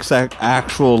Drake's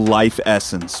actual life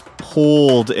essence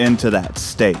pulled into that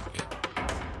stake.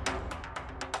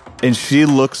 And she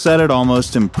looks at it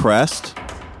almost impressed.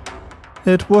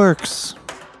 It works.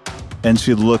 And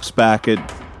she looks back at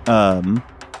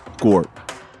Gorp.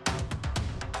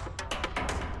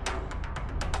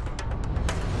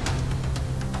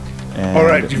 And All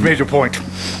right, you've made your point.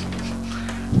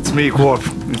 It's me, Gorp.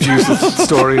 Infuse the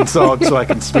story and song so I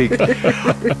can speak.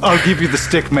 I'll give you the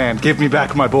stick, man. Give me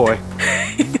back my boy.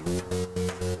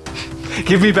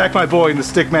 Give me back my boy, and the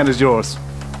stick man is yours.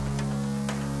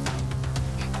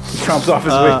 He chomps off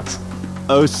his wings.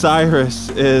 Osiris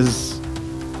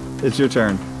it's your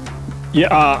turn. Yeah,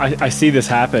 I see this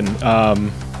happen,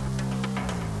 and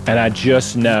I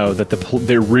just know that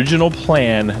the original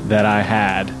plan that I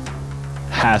had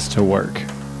has to work.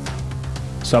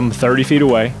 So I'm 30 feet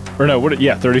away. Or no,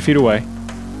 30 feet away.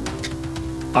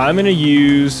 I'm going to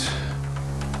use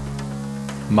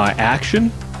my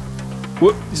action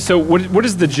What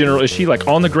is the general? Is she like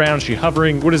on the ground? Is she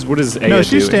hovering? What is Aya No, she's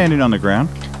doing? standing on the ground.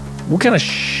 What kind of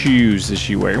shoes is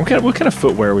she wearing? What kind of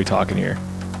footwear are we talking here?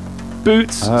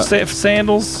 Boots,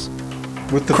 sandals,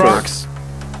 With the Crocs.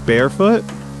 Barefoot?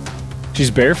 She's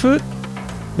barefoot.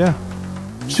 Yeah.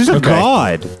 She's a Okay.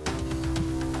 god.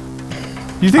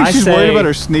 You think I she's say- worried about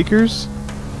her sneakers?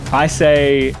 I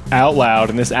say out loud,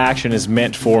 and this action is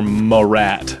meant for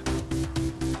Marat.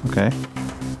 Okay.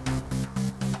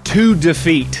 To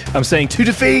defeat. I'm saying to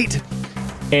defeat.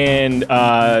 And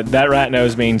that rat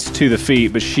nose means to the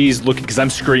feet, but she's looking because I'm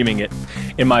screaming it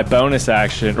in my bonus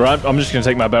action. Or I'm just going to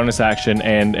take my bonus action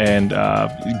and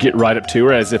get right up to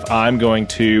her as if I'm going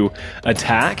to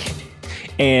attack.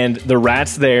 And the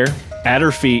rat's there at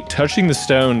her feet, touching the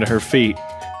stone to her feet,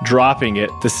 dropping it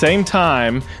the same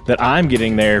time that I'm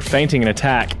getting there, feinting an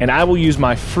attack. And I will use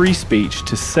my free speech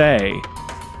to say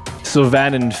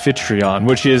Sylvanan Fitrion,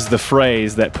 which is the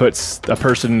phrase that puts a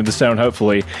person into the stone,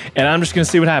 hopefully. And I'm just going to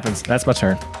see what happens. That's my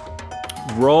turn.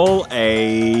 Roll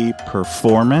a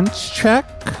performance check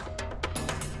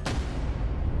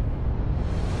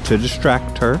to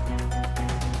distract her.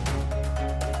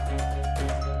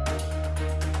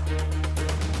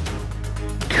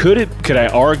 Could I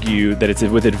argue that it's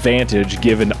with advantage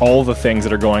given all the things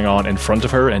that are going on in front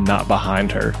of her and not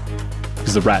behind her?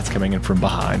 Because the rat's coming in from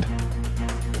behind.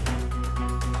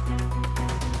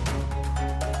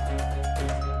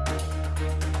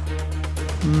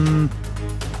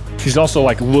 She's also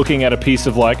like looking at a piece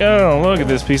of like, oh, look at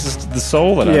this piece of the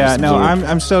soul that I Yeah, just no, absorbed.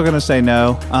 I'm still gonna say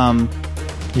no.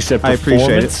 You said I appreciate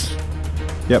performance? it.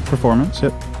 Yep, performance.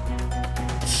 Yep.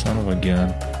 Son of a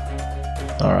gun.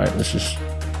 All right, this is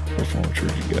performance.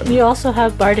 Where'd you go? You also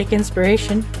have bardic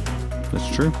inspiration.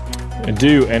 That's true. I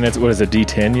do, and it's what is a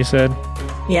D10? You said.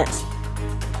 Yes.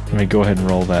 Let me go ahead and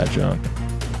roll that, John.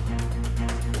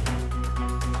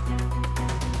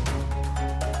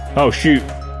 Oh shoot!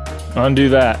 Undo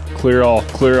that. Clear all.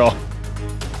 Clear all.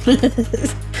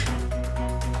 Just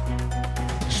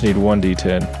need one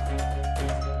D10.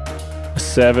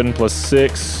 7 plus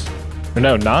 6. Or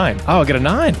no, 9. Oh, I got a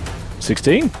 9.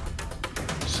 16.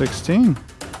 16.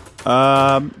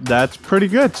 That's pretty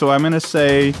good. So I'm gonna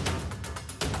say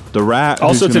the rat.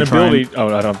 Also, who's it's an gonna try and- ability.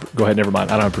 Oh, I don't. Go ahead. Never mind.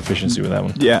 I don't have proficiency with that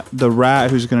one. Yeah, the rat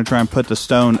who's going to try and put the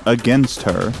stone against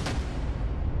her.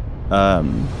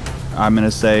 I'm going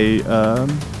to say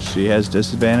she has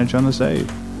disadvantage on the save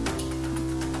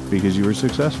because you were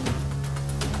successful.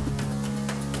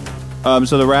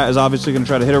 So the rat is obviously going to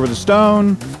try to hit her with a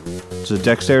stone. It's a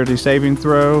dexterity saving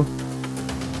throw.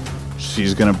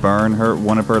 She's going to burn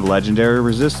one of her legendary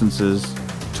resistances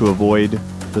to avoid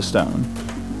the stone.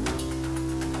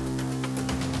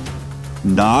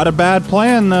 Not a bad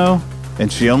plan, though.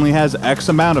 And she only has X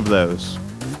amount of those.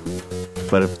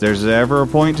 But if there's ever a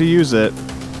point to use it...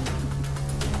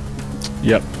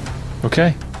 Yep.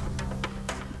 Okay.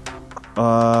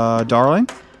 Darling?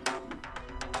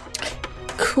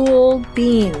 Cool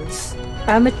beans.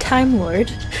 I'm a Time Lord.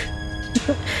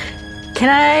 Can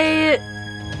I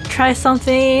try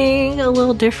something a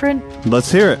little different?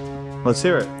 Let's hear it. Let's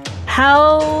hear it.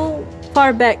 How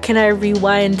far back can I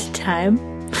rewind time?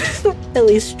 At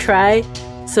least try.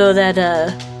 So that,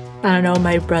 I don't know,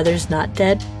 my brother's not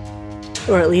dead.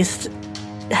 Or at least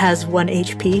has 1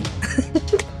 HP.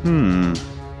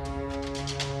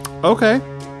 Okay.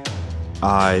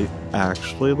 I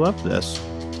actually love this.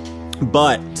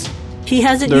 But He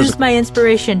hasn't There's used my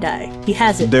inspiration die. He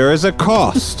hasn't. there is a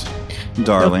cost,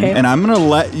 darling. Okay. And I'm going to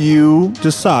let you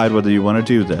decide whether you want to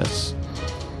do this.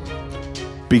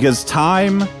 Because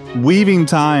weaving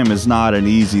time is not an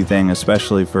easy thing,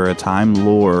 especially for a Time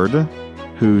Lord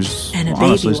who's And a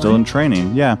honestly baby still one. in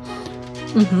training. Yeah.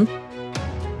 Mm-hmm.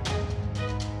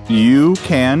 You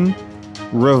can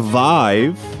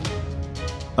revive.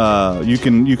 You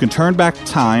can turn back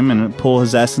time and pull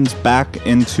his essence back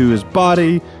into his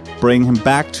body, bring him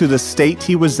back to the state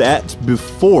he was at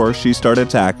before she started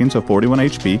attacking, so 41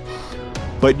 HP.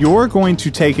 But you're going to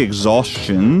take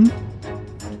exhaustion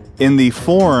in the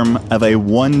form of a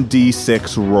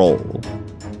 1d6 roll.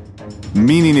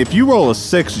 Meaning if you roll a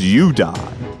 6, you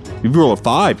die. If you roll a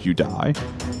 5, you die.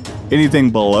 Anything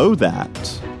below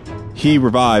that, he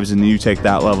revives and you take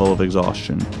that level of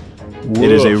exhaustion.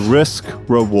 It is a Woof. risk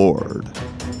reward.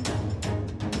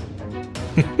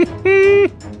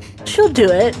 She'll do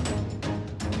it.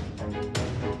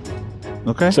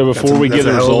 Okay. So before we get that's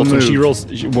the a hell of a results,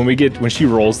 move. when she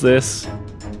rolls this,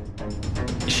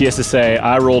 she has to say,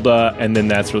 "I rolled a," and then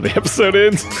that's where the episode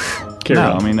ends. Carry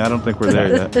no, on. I mean I don't think we're there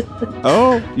yet.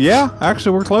 Oh, yeah,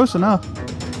 actually we're close enough.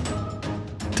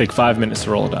 Take 5 minutes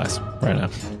to roll a dice right now.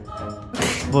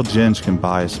 Well, Ginge can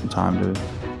buy us some time to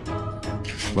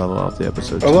level out the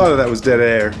episode. A lot of that was dead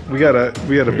air. We gotta.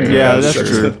 Yeah, that's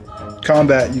true.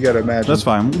 Combat, you gotta imagine. That's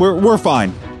fine. We're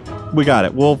fine. We got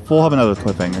it. We'll have another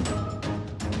cliffhanger.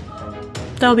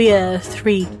 That'll be a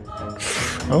 3.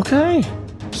 Okay.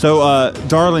 So,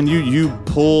 darling, you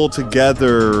pull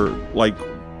together like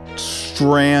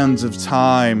strands of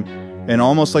time, and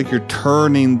almost like you're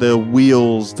turning the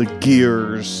wheels, the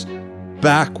gears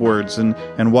backwards,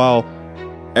 and while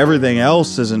everything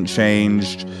else isn't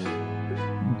changed,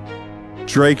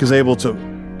 Drake is able to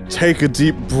take a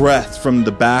deep breath from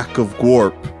the back of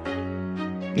Gorp.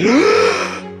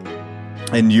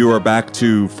 And you are back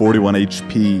to 41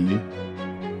 HP.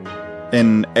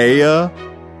 And Aya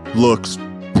looks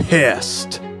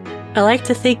pissed. I like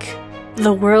to think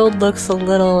the world looks a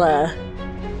little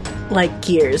like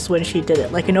Gears when she did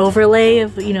it, like an overlay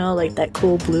of, like that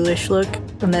cool bluish look,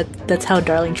 and that's how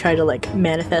Darling tried to like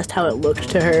manifest how it looked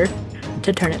to her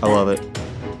to turn it back. I love it.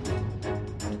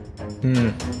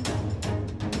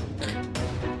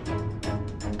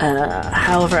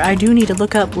 However, I do need to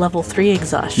look up level 3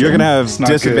 exhaustion. You're going to have not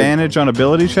disadvantage on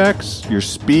ability checks, your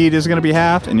speed is going to be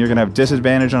halved, and you're going to have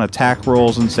disadvantage on attack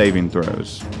rolls and saving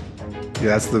throws.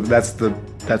 Yeah, that's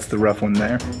the rough one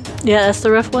there. Yeah, that's the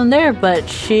rough one there, but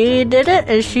she did it,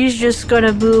 and she's just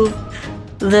gonna move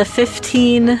the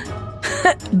 15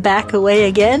 back away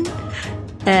again,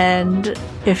 and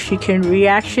if she can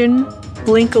reaction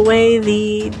blink away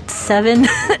the 7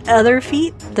 other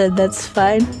feet, then that's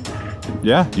fine.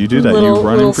 Yeah, you do that. Little You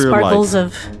run in for your sparkles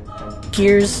life. of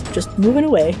gears just moving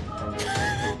away.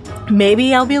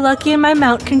 Maybe I'll be lucky and my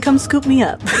mount can come scoop me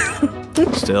up.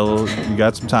 Still, you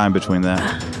got some time between that.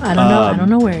 I don't know. I don't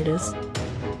know where it is.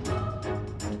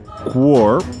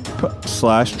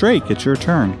 Quarp/Drake, it's your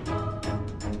turn.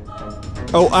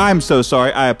 Oh, I'm so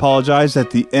sorry. I apologize.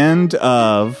 At the end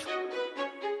of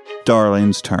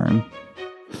Darling's turn,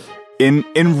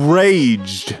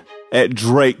 enraged at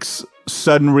Drake's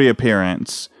sudden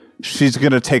reappearance, she's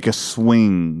going to take a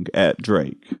swing at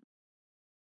Drake.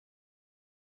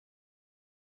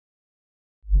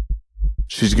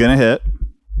 She's going to hit.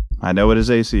 I know what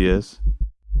his AC is.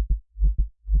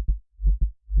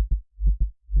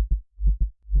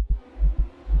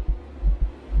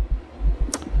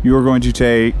 You are going to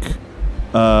take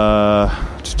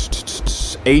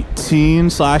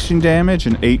 18 slashing damage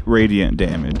and 8 radiant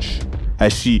damage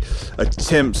as she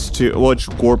attempts to, which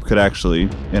Gorp could actually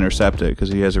intercept it because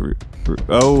he has a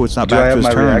it's not Do I back to have his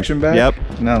my turn. reaction back? Yep.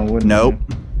 No, wouldn't Nope.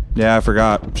 you? Yeah, I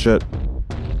forgot. Shit.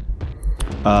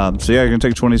 So yeah, you're gonna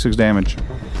take 26 damage.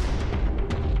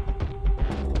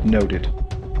 Noted.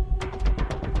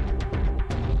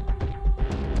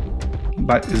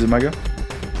 Is it my go?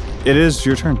 It is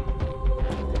your turn.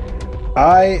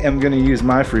 I am going to use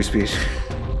my free speech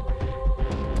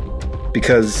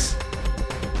because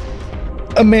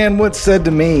a man once said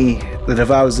to me that if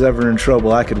I was ever in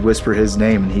trouble, I could whisper his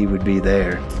name and he would be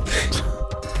there.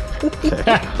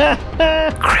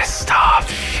 Kristoff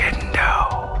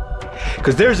Shindo.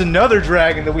 Because there's another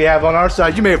dragon that we have on our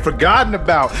side you may have forgotten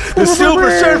about. The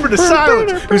Silver Serpent of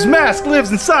Silence, whose mask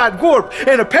lives inside Gorp,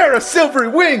 and a pair of silvery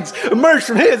wings emerge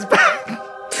from his back.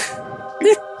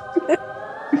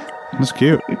 That's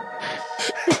cute.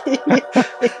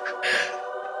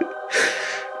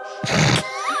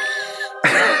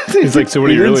 He's like, so what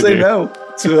do He you didn't really say do? no.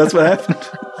 So that's what happened.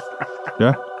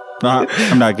 Yeah. No,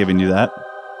 I'm not giving you that.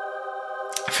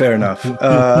 Fair enough.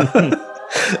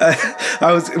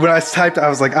 I was when I typed, I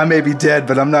was like, I may be dead,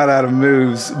 but I'm not out of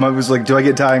moves. I was like, do I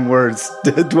get dying words,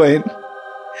 Dwayne?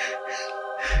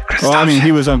 Well, I mean,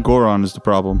 he was on Goron is the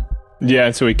problem. Yeah,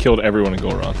 and so he killed everyone in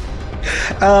Goron.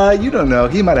 You don't know.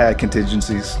 He might have had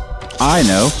contingencies. I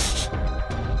know.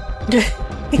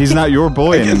 He's not your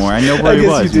boy anymore. I know where I he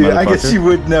guess was. you do. I guess motherfucker. you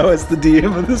would know as the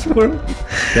DM of this world.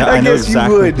 Yeah, I know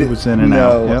exactly who was in and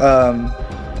out. Yep.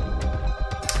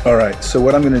 All right. So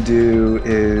what I'm going to do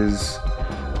is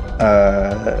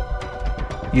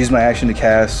use my action to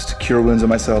cast Cure Wounds on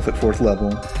myself at 4th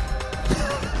level.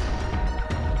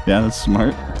 Yeah, that's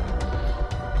smart.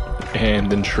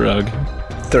 And then shrug.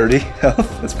 30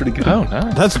 health. That's pretty good. Oh,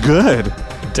 nice. That's good.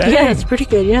 Dang. Yeah, it's pretty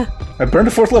good, yeah. I burned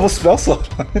a 4th level spell slot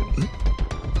on it.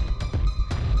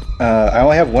 I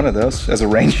only have one of those as a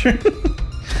ranger.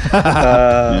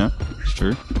 Yeah, it's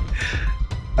true.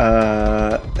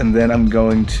 And then I'm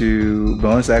going to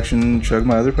bonus action chug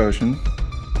my other potion.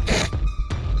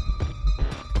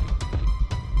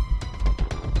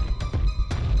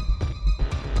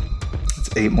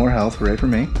 It's 8 more health, hooray for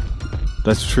me.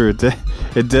 That's true.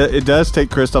 It does take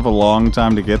Kristoff a long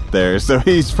time to get there, so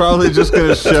he's probably just going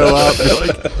to show up and be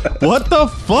like, what the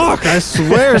fuck? I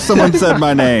swear someone said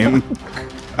my name.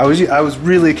 I was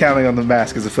really counting on the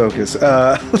mask as a focus.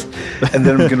 And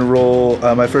then I'm going to roll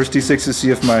my first d6 to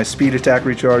see if my speed attack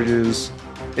recharges.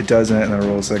 It doesn't, and then I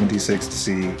roll a second d6 to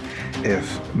see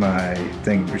if my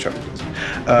thing recharges.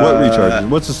 What recharges?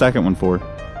 What's the second one for?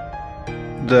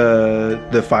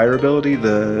 The fire ability,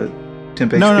 the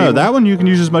temp HP. No, that one you can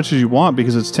use as much as you want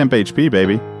because it's temp HP,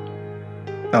 baby.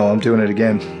 Oh, I'm doing it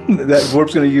again. That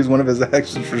Warp's going to use one of his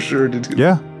actions for sure to do.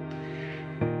 Yeah.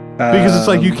 Because it's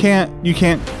like you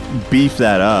can't beef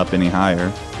that up any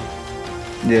higher.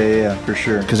 Yeah, for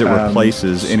sure. Because it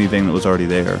replaces anything that was already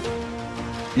there.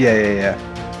 Yeah.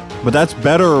 But that's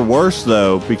better or worse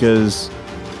though, because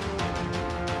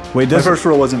my first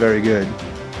roll wasn't very good.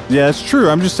 Yeah, it's true.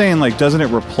 I'm just saying, like, doesn't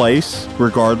it replace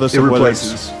regardless of whether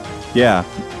it's... Yeah,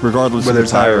 regardless whether if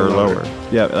it's higher or lower.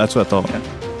 Yeah, that's what I thought. Yeah.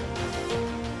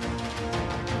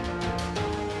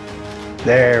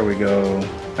 There we go.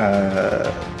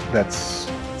 That's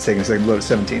taking a second blow to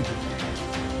 17.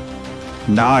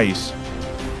 Nice.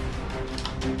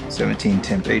 17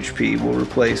 temp HP will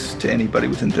replace to anybody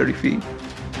within 30 feet.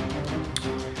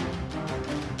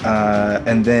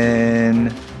 And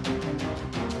then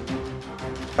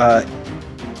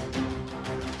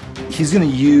he's going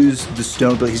to use the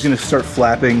stone, but he's going to start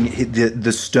flapping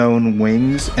the stone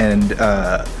wings, and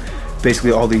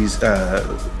basically all these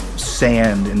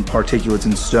sand and particulates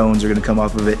and stones are going to come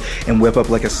off of it and whip up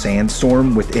like a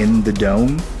sandstorm within the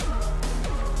dome.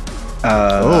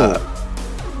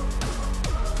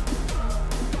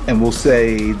 And we'll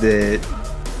say that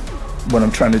what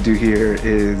I'm trying to do here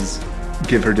is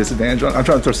give her disadvantage on. I'm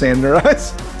trying to throw sand in her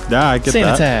eyes. Yeah, I get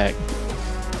Sand that. attack.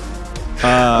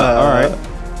 All right.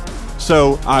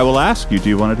 So I will ask you: do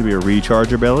you want it to be a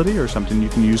recharge ability or something you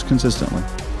can use consistently?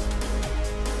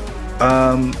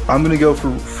 I'm gonna go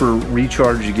for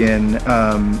recharge again.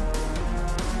 Yeah,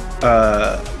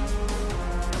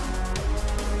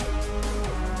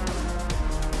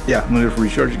 I'm gonna go for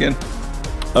recharge again.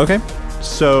 Okay.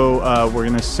 So we're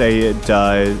gonna say it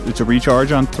does. It's a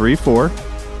recharge on 3/4.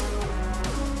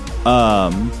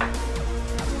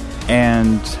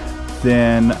 And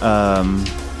then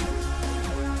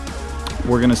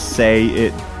we're gonna say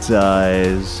it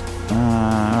does. All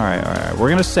right. We're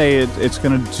gonna say it's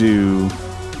gonna do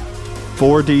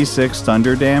 4d6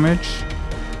 thunder damage,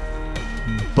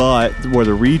 but where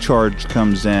the recharge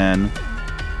comes in,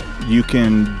 you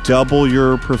can double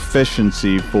your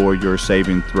proficiency for your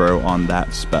saving throw on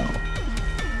that spell.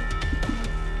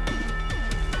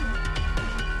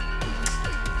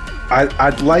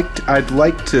 I'd like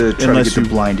to try to get the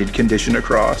blinded condition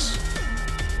across.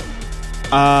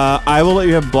 I will let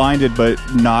you have blinded, but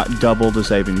not double the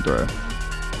saving throw.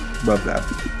 Love that.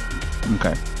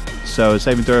 Okay. So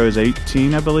saving throw is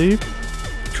 18, I believe.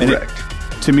 Correct.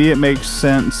 To me, it makes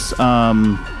sense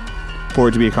for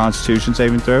it to be a Constitution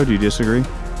saving throw. Do you disagree?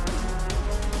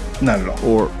 Not at all.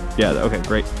 Or yeah, okay,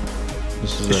 great.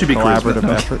 This is it should be collaborative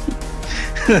effort.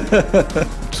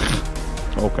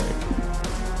 Okay.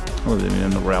 We're living in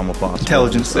the realm of possible.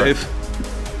 Intelligence save.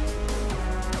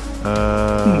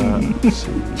 Let's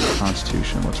see.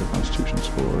 Constitution. What's her Constitution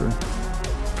score?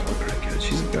 Oh, pretty good.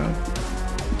 She's a god.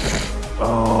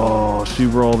 Oh, she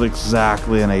rolled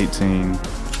exactly an 18.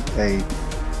 Hey,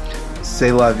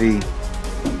 c'est la vie.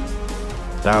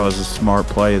 That was a smart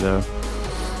play, though.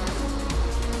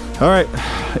 All right,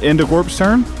 end of Gorp's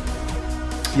turn.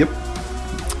 Yep.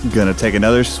 Gonna take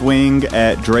another swing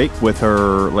at Drake with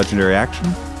her legendary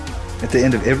action. At the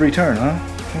end of every turn, huh?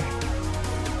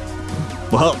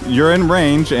 Well, you're in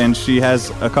range, and she has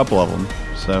a couple of them,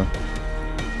 so.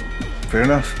 Fair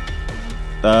enough.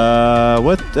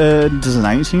 What does a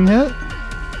 19 hit?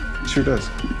 Sure does.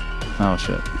 Oh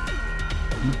shit.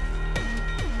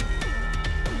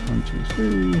 1, 2,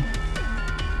 3.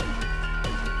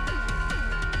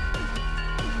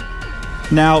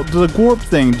 Now, the Gorp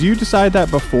thing, do you decide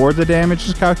that before the damage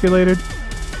is calculated?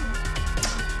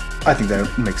 I think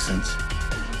that makes sense.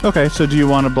 Okay, so do you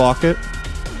want to block it?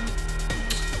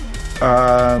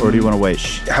 Or do you want to wait?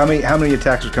 How many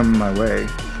attacks are coming my way?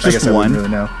 Just I guess one. I wouldn't really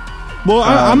know. Well,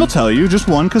 I'm going to tell you, just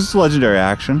one, because it's a legendary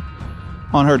action.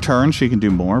 On her turn, she can do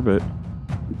more, but...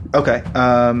 Okay.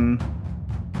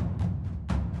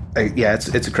 Yeah, it's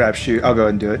a crapshoot. I'll go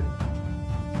ahead and do it.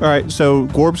 All right, so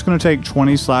Gorp's going to take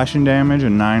 20 slashing damage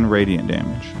and 9 radiant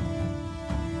damage.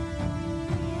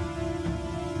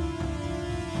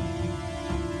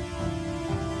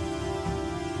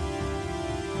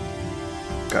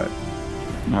 Got it.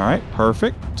 All right,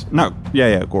 perfect. No,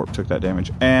 yeah, Gorp took that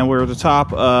damage. And we're at the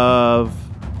top of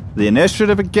the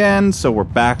initiative again, so we're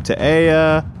back to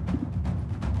Aya.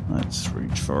 Let's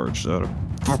recharge that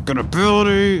fucking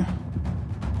ability.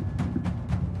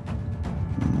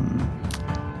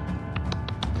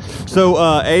 So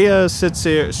Aya sits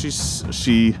here.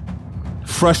 She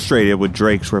frustrated with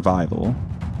Drake's revival.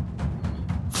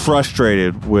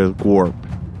 Frustrated with Gwarp.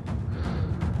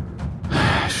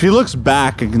 She looks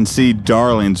back and can see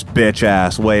Darling's bitch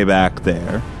ass way back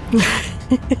there.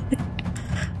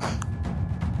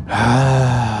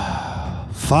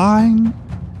 Fine.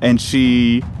 And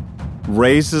she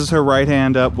raises her right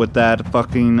hand up with that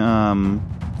fucking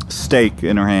stake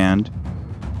in her hand.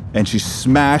 And she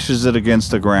smashes it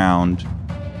against the ground.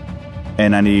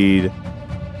 And I need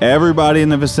everybody in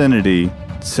the vicinity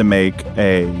to make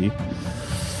a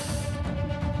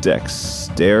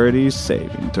dexterity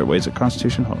saving throw. Wait, is it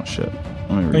Constitution? Hold on, shit.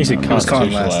 Let me You said read It was con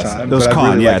Constitution last last time. it was but I'd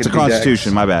con, really yeah, like it's it a to be dex.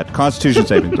 Constitution, my bad. Constitution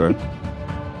saving throw.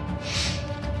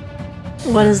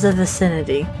 What is the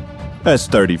vicinity? That's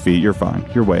 30 feet, you're fine.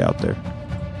 You're way out there.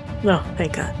 No,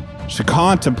 thank God. She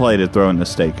contemplated throwing the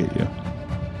stake at you.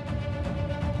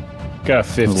 Got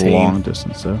a It was a 15. long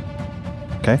distance, though.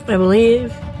 Okay. I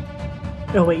believe.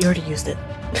 Oh wait, you already used it.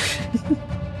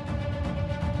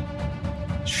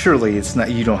 Surely it's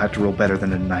not. You don't have to roll better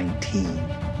than a 19.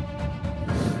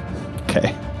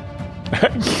 Okay.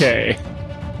 Okay.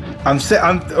 I'm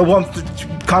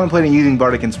contemplating using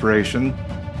bardic inspiration.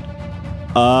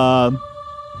 I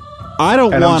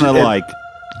don't And I'm want to ju- like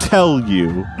tell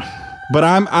you, but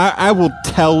I will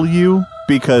tell you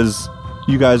because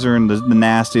you guys are in the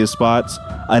nastiest spots.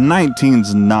 A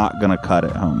 19's not gonna cut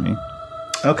it, homie.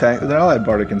 Okay, then I'll add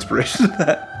bardic inspiration to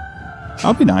that.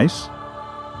 I'll be nice.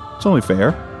 It's only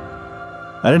fair.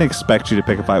 I didn't expect you to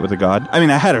pick a fight with a god. I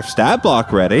mean, I had her stat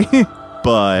block ready,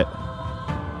 but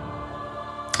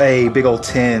Hey, big old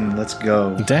 10. Let's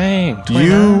go. Dang.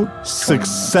 you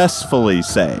successfully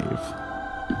save.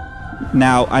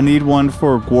 Now, I need one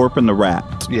for Gwarp and the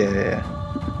rat. Yeah.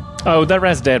 Oh, that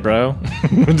rat's dead, bro.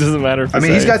 It doesn't matter if I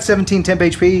mean, he's save. got 17 temp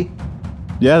HP.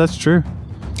 Yeah, that's true.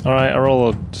 All right, I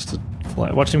roll just a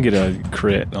flat. Watch him get a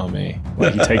crit on me.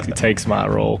 Like he takes my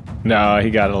roll. No, he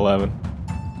got an 11.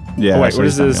 Yeah. Oh, wait, so what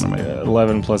he's is not this? gonna make it.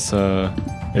 11 plus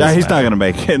Yeah, he's not gonna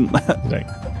make it. Dang.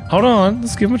 Hold on,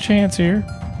 let's give him a chance here.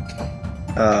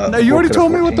 No, you already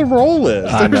told me what the roll is.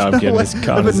 I know, I'm There's getting way- this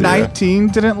con If a zero. 19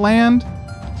 didn't land,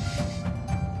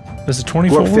 This is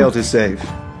 24. Gwarp failed his save.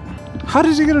 how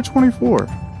did you get a 24?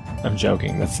 I'm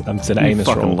joking. I'm an You Amos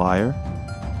fucking roll. liar.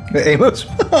 Amos.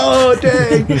 Oh,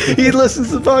 dang. He listens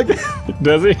to the podcast.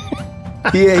 Does he?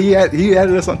 Yeah, he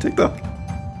added us on TikTok.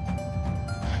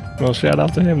 Well, shout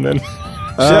out to him then.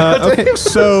 Okay,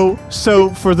 so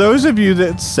for those of you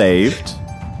that saved,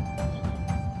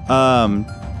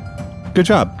 good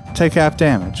job. Take half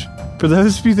damage. For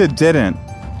those of you that didn't,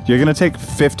 you're gonna take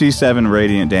 57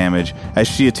 radiant damage as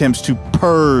she attempts to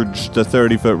purge the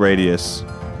 30-foot radius.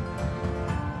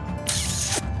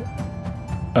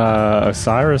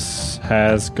 Osiris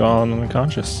has gone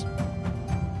unconscious.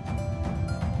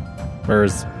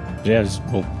 Whereas, yeah,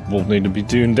 we'll need to be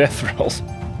doing death rolls.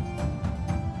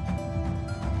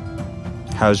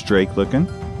 How's Drake looking?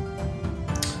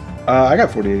 I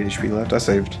got 48 HP left. I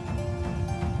saved.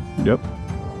 Yep.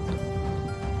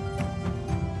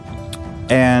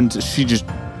 And she just,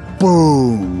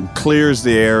 boom, clears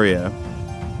the area.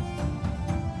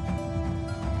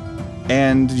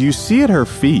 And you see at her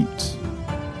feet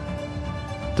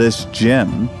this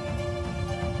gem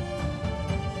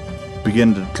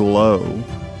begin to glow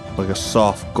like a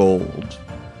soft gold.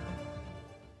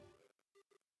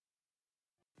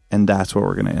 And that's where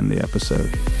we're going to end the episode.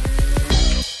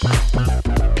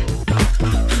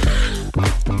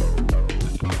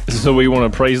 So we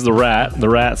want to praise the rat. The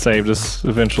rat saved us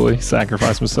eventually,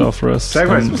 sacrificed himself for us.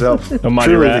 Sacrifice himself. A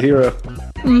mighty Truly rat. the hero.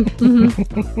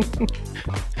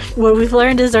 What we've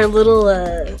learned is our little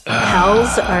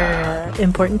pals are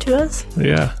important to us.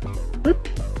 Yeah.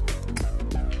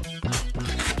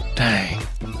 Dang.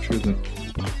 Truly.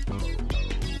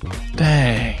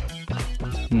 Dang.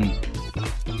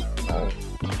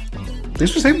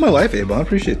 Thanks for saving my life, Abe. I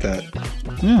appreciate that.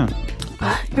 Yeah.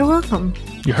 You're welcome.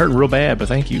 You're hurting real bad, but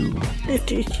thank you.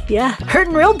 Yeah,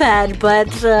 hurting real bad, but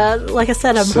like I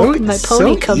said, I'm So- hoping my so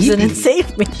pony comes in and easy.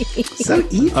 saves me. So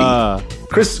easy.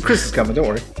 Chris is coming. Don't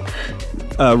worry.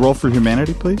 Roll for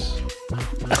humanity, please.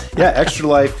 Yeah, Extra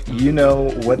Life. You know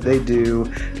what they do.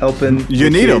 Helping. You the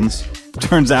need them. kids.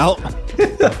 Turns out.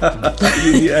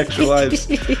 You need Extra Lives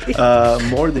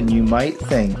more than you might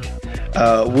think.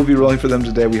 We'll be rolling for them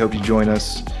today. We hope you join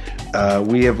us.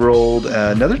 We have rolled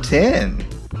another 10.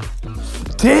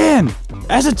 10!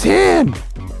 As a 10!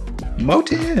 Mo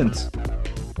 10s.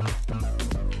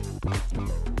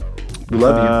 We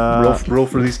love you. Roll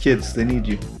for these kids. They need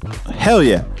you. Hell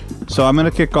yeah! So I'm going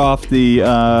to kick off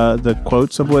the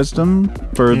quotes of wisdom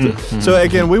for. So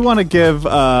again, we want to give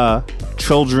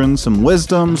children some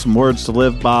wisdom, some words to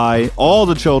live by. All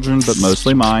the children, but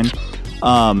mostly mine.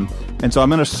 And so I'm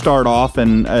going to start off,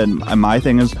 and my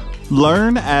thing is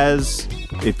learn as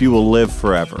if you will live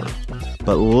forever,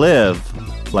 but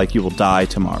live like you will die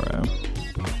tomorrow.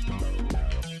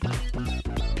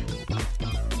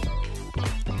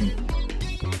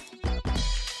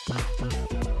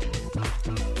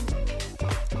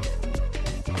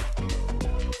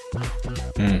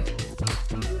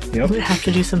 Yep. We have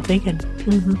to do some thinking.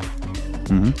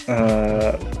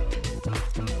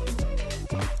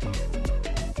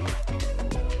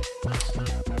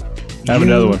 I have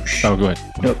another one. Oh, go ahead.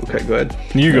 No, okay, go ahead.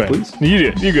 You go please. ahead.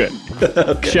 You do. You good.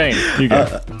 Okay. Shane, you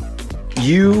go.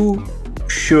 You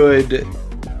should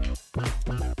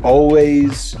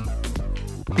always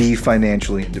be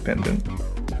financially independent.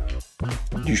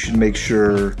 You should make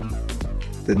sure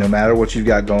that no matter what you've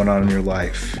got going on in your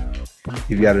life,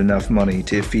 you've got enough money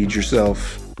to feed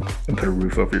yourself and put a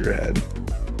roof over your head.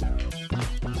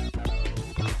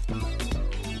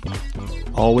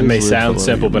 Always It may live sound below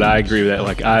simple, your but I means. agree with that.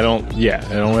 Like, I don't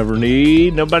ever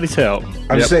need nobody's help.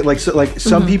 I'm just saying,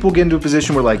 some people get into a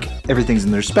position where everything's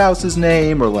in their spouse's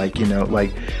name, or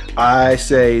I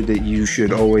say that you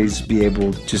should always be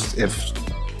able, just if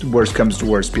worst comes to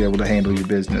worst, be able to handle your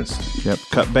business. Yep.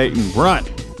 Cut bait and run.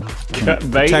 Cut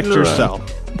bait Protect and run. yourself.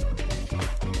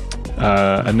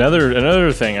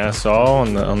 Another thing I saw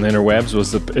on the interwebs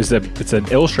is that it's an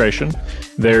illustration.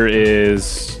 There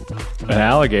is an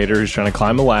alligator who's trying to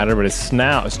climb a ladder, but his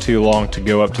snout is too long to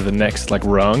go up to the next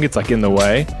rung. It's in the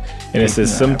way, and it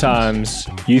says sometimes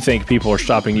you think people are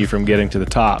stopping you from getting to the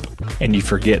top, and you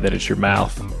forget that it's your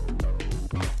mouth.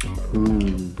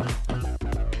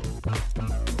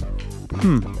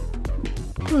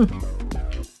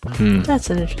 That's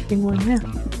an interesting one, yeah.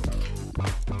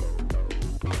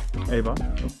 Avon.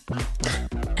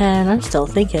 And I'm still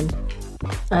thinking.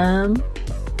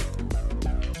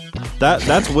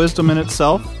 That's wisdom in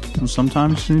itself.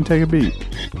 Sometimes you need to take a beat.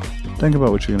 Think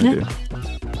about what you're going to do.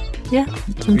 Yeah,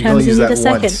 You can sometimes only you use need that a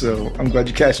second. once, so I'm glad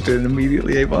you cashed it in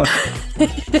immediately, Avon.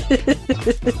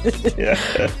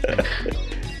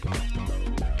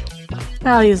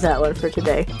 I'll use that one for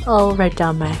today. I'll write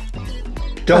down my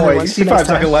Don't Other worry, ones for C5's next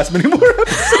not going to time. last many more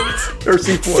episodes. Or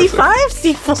C4. C5,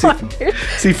 C4.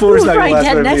 C4 is Ooh, not going to probably last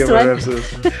dead many next more one. episodes.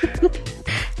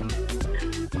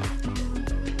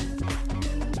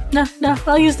 No,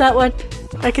 I'll use that one.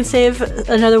 I can save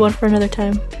another one for another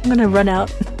time. I'm gonna run out.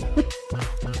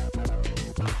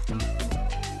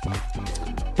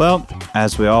 Well,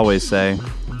 as we always say,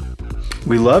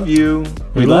 We love you.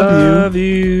 we love you.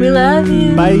 you. We love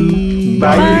you. Bye.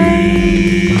 Bye.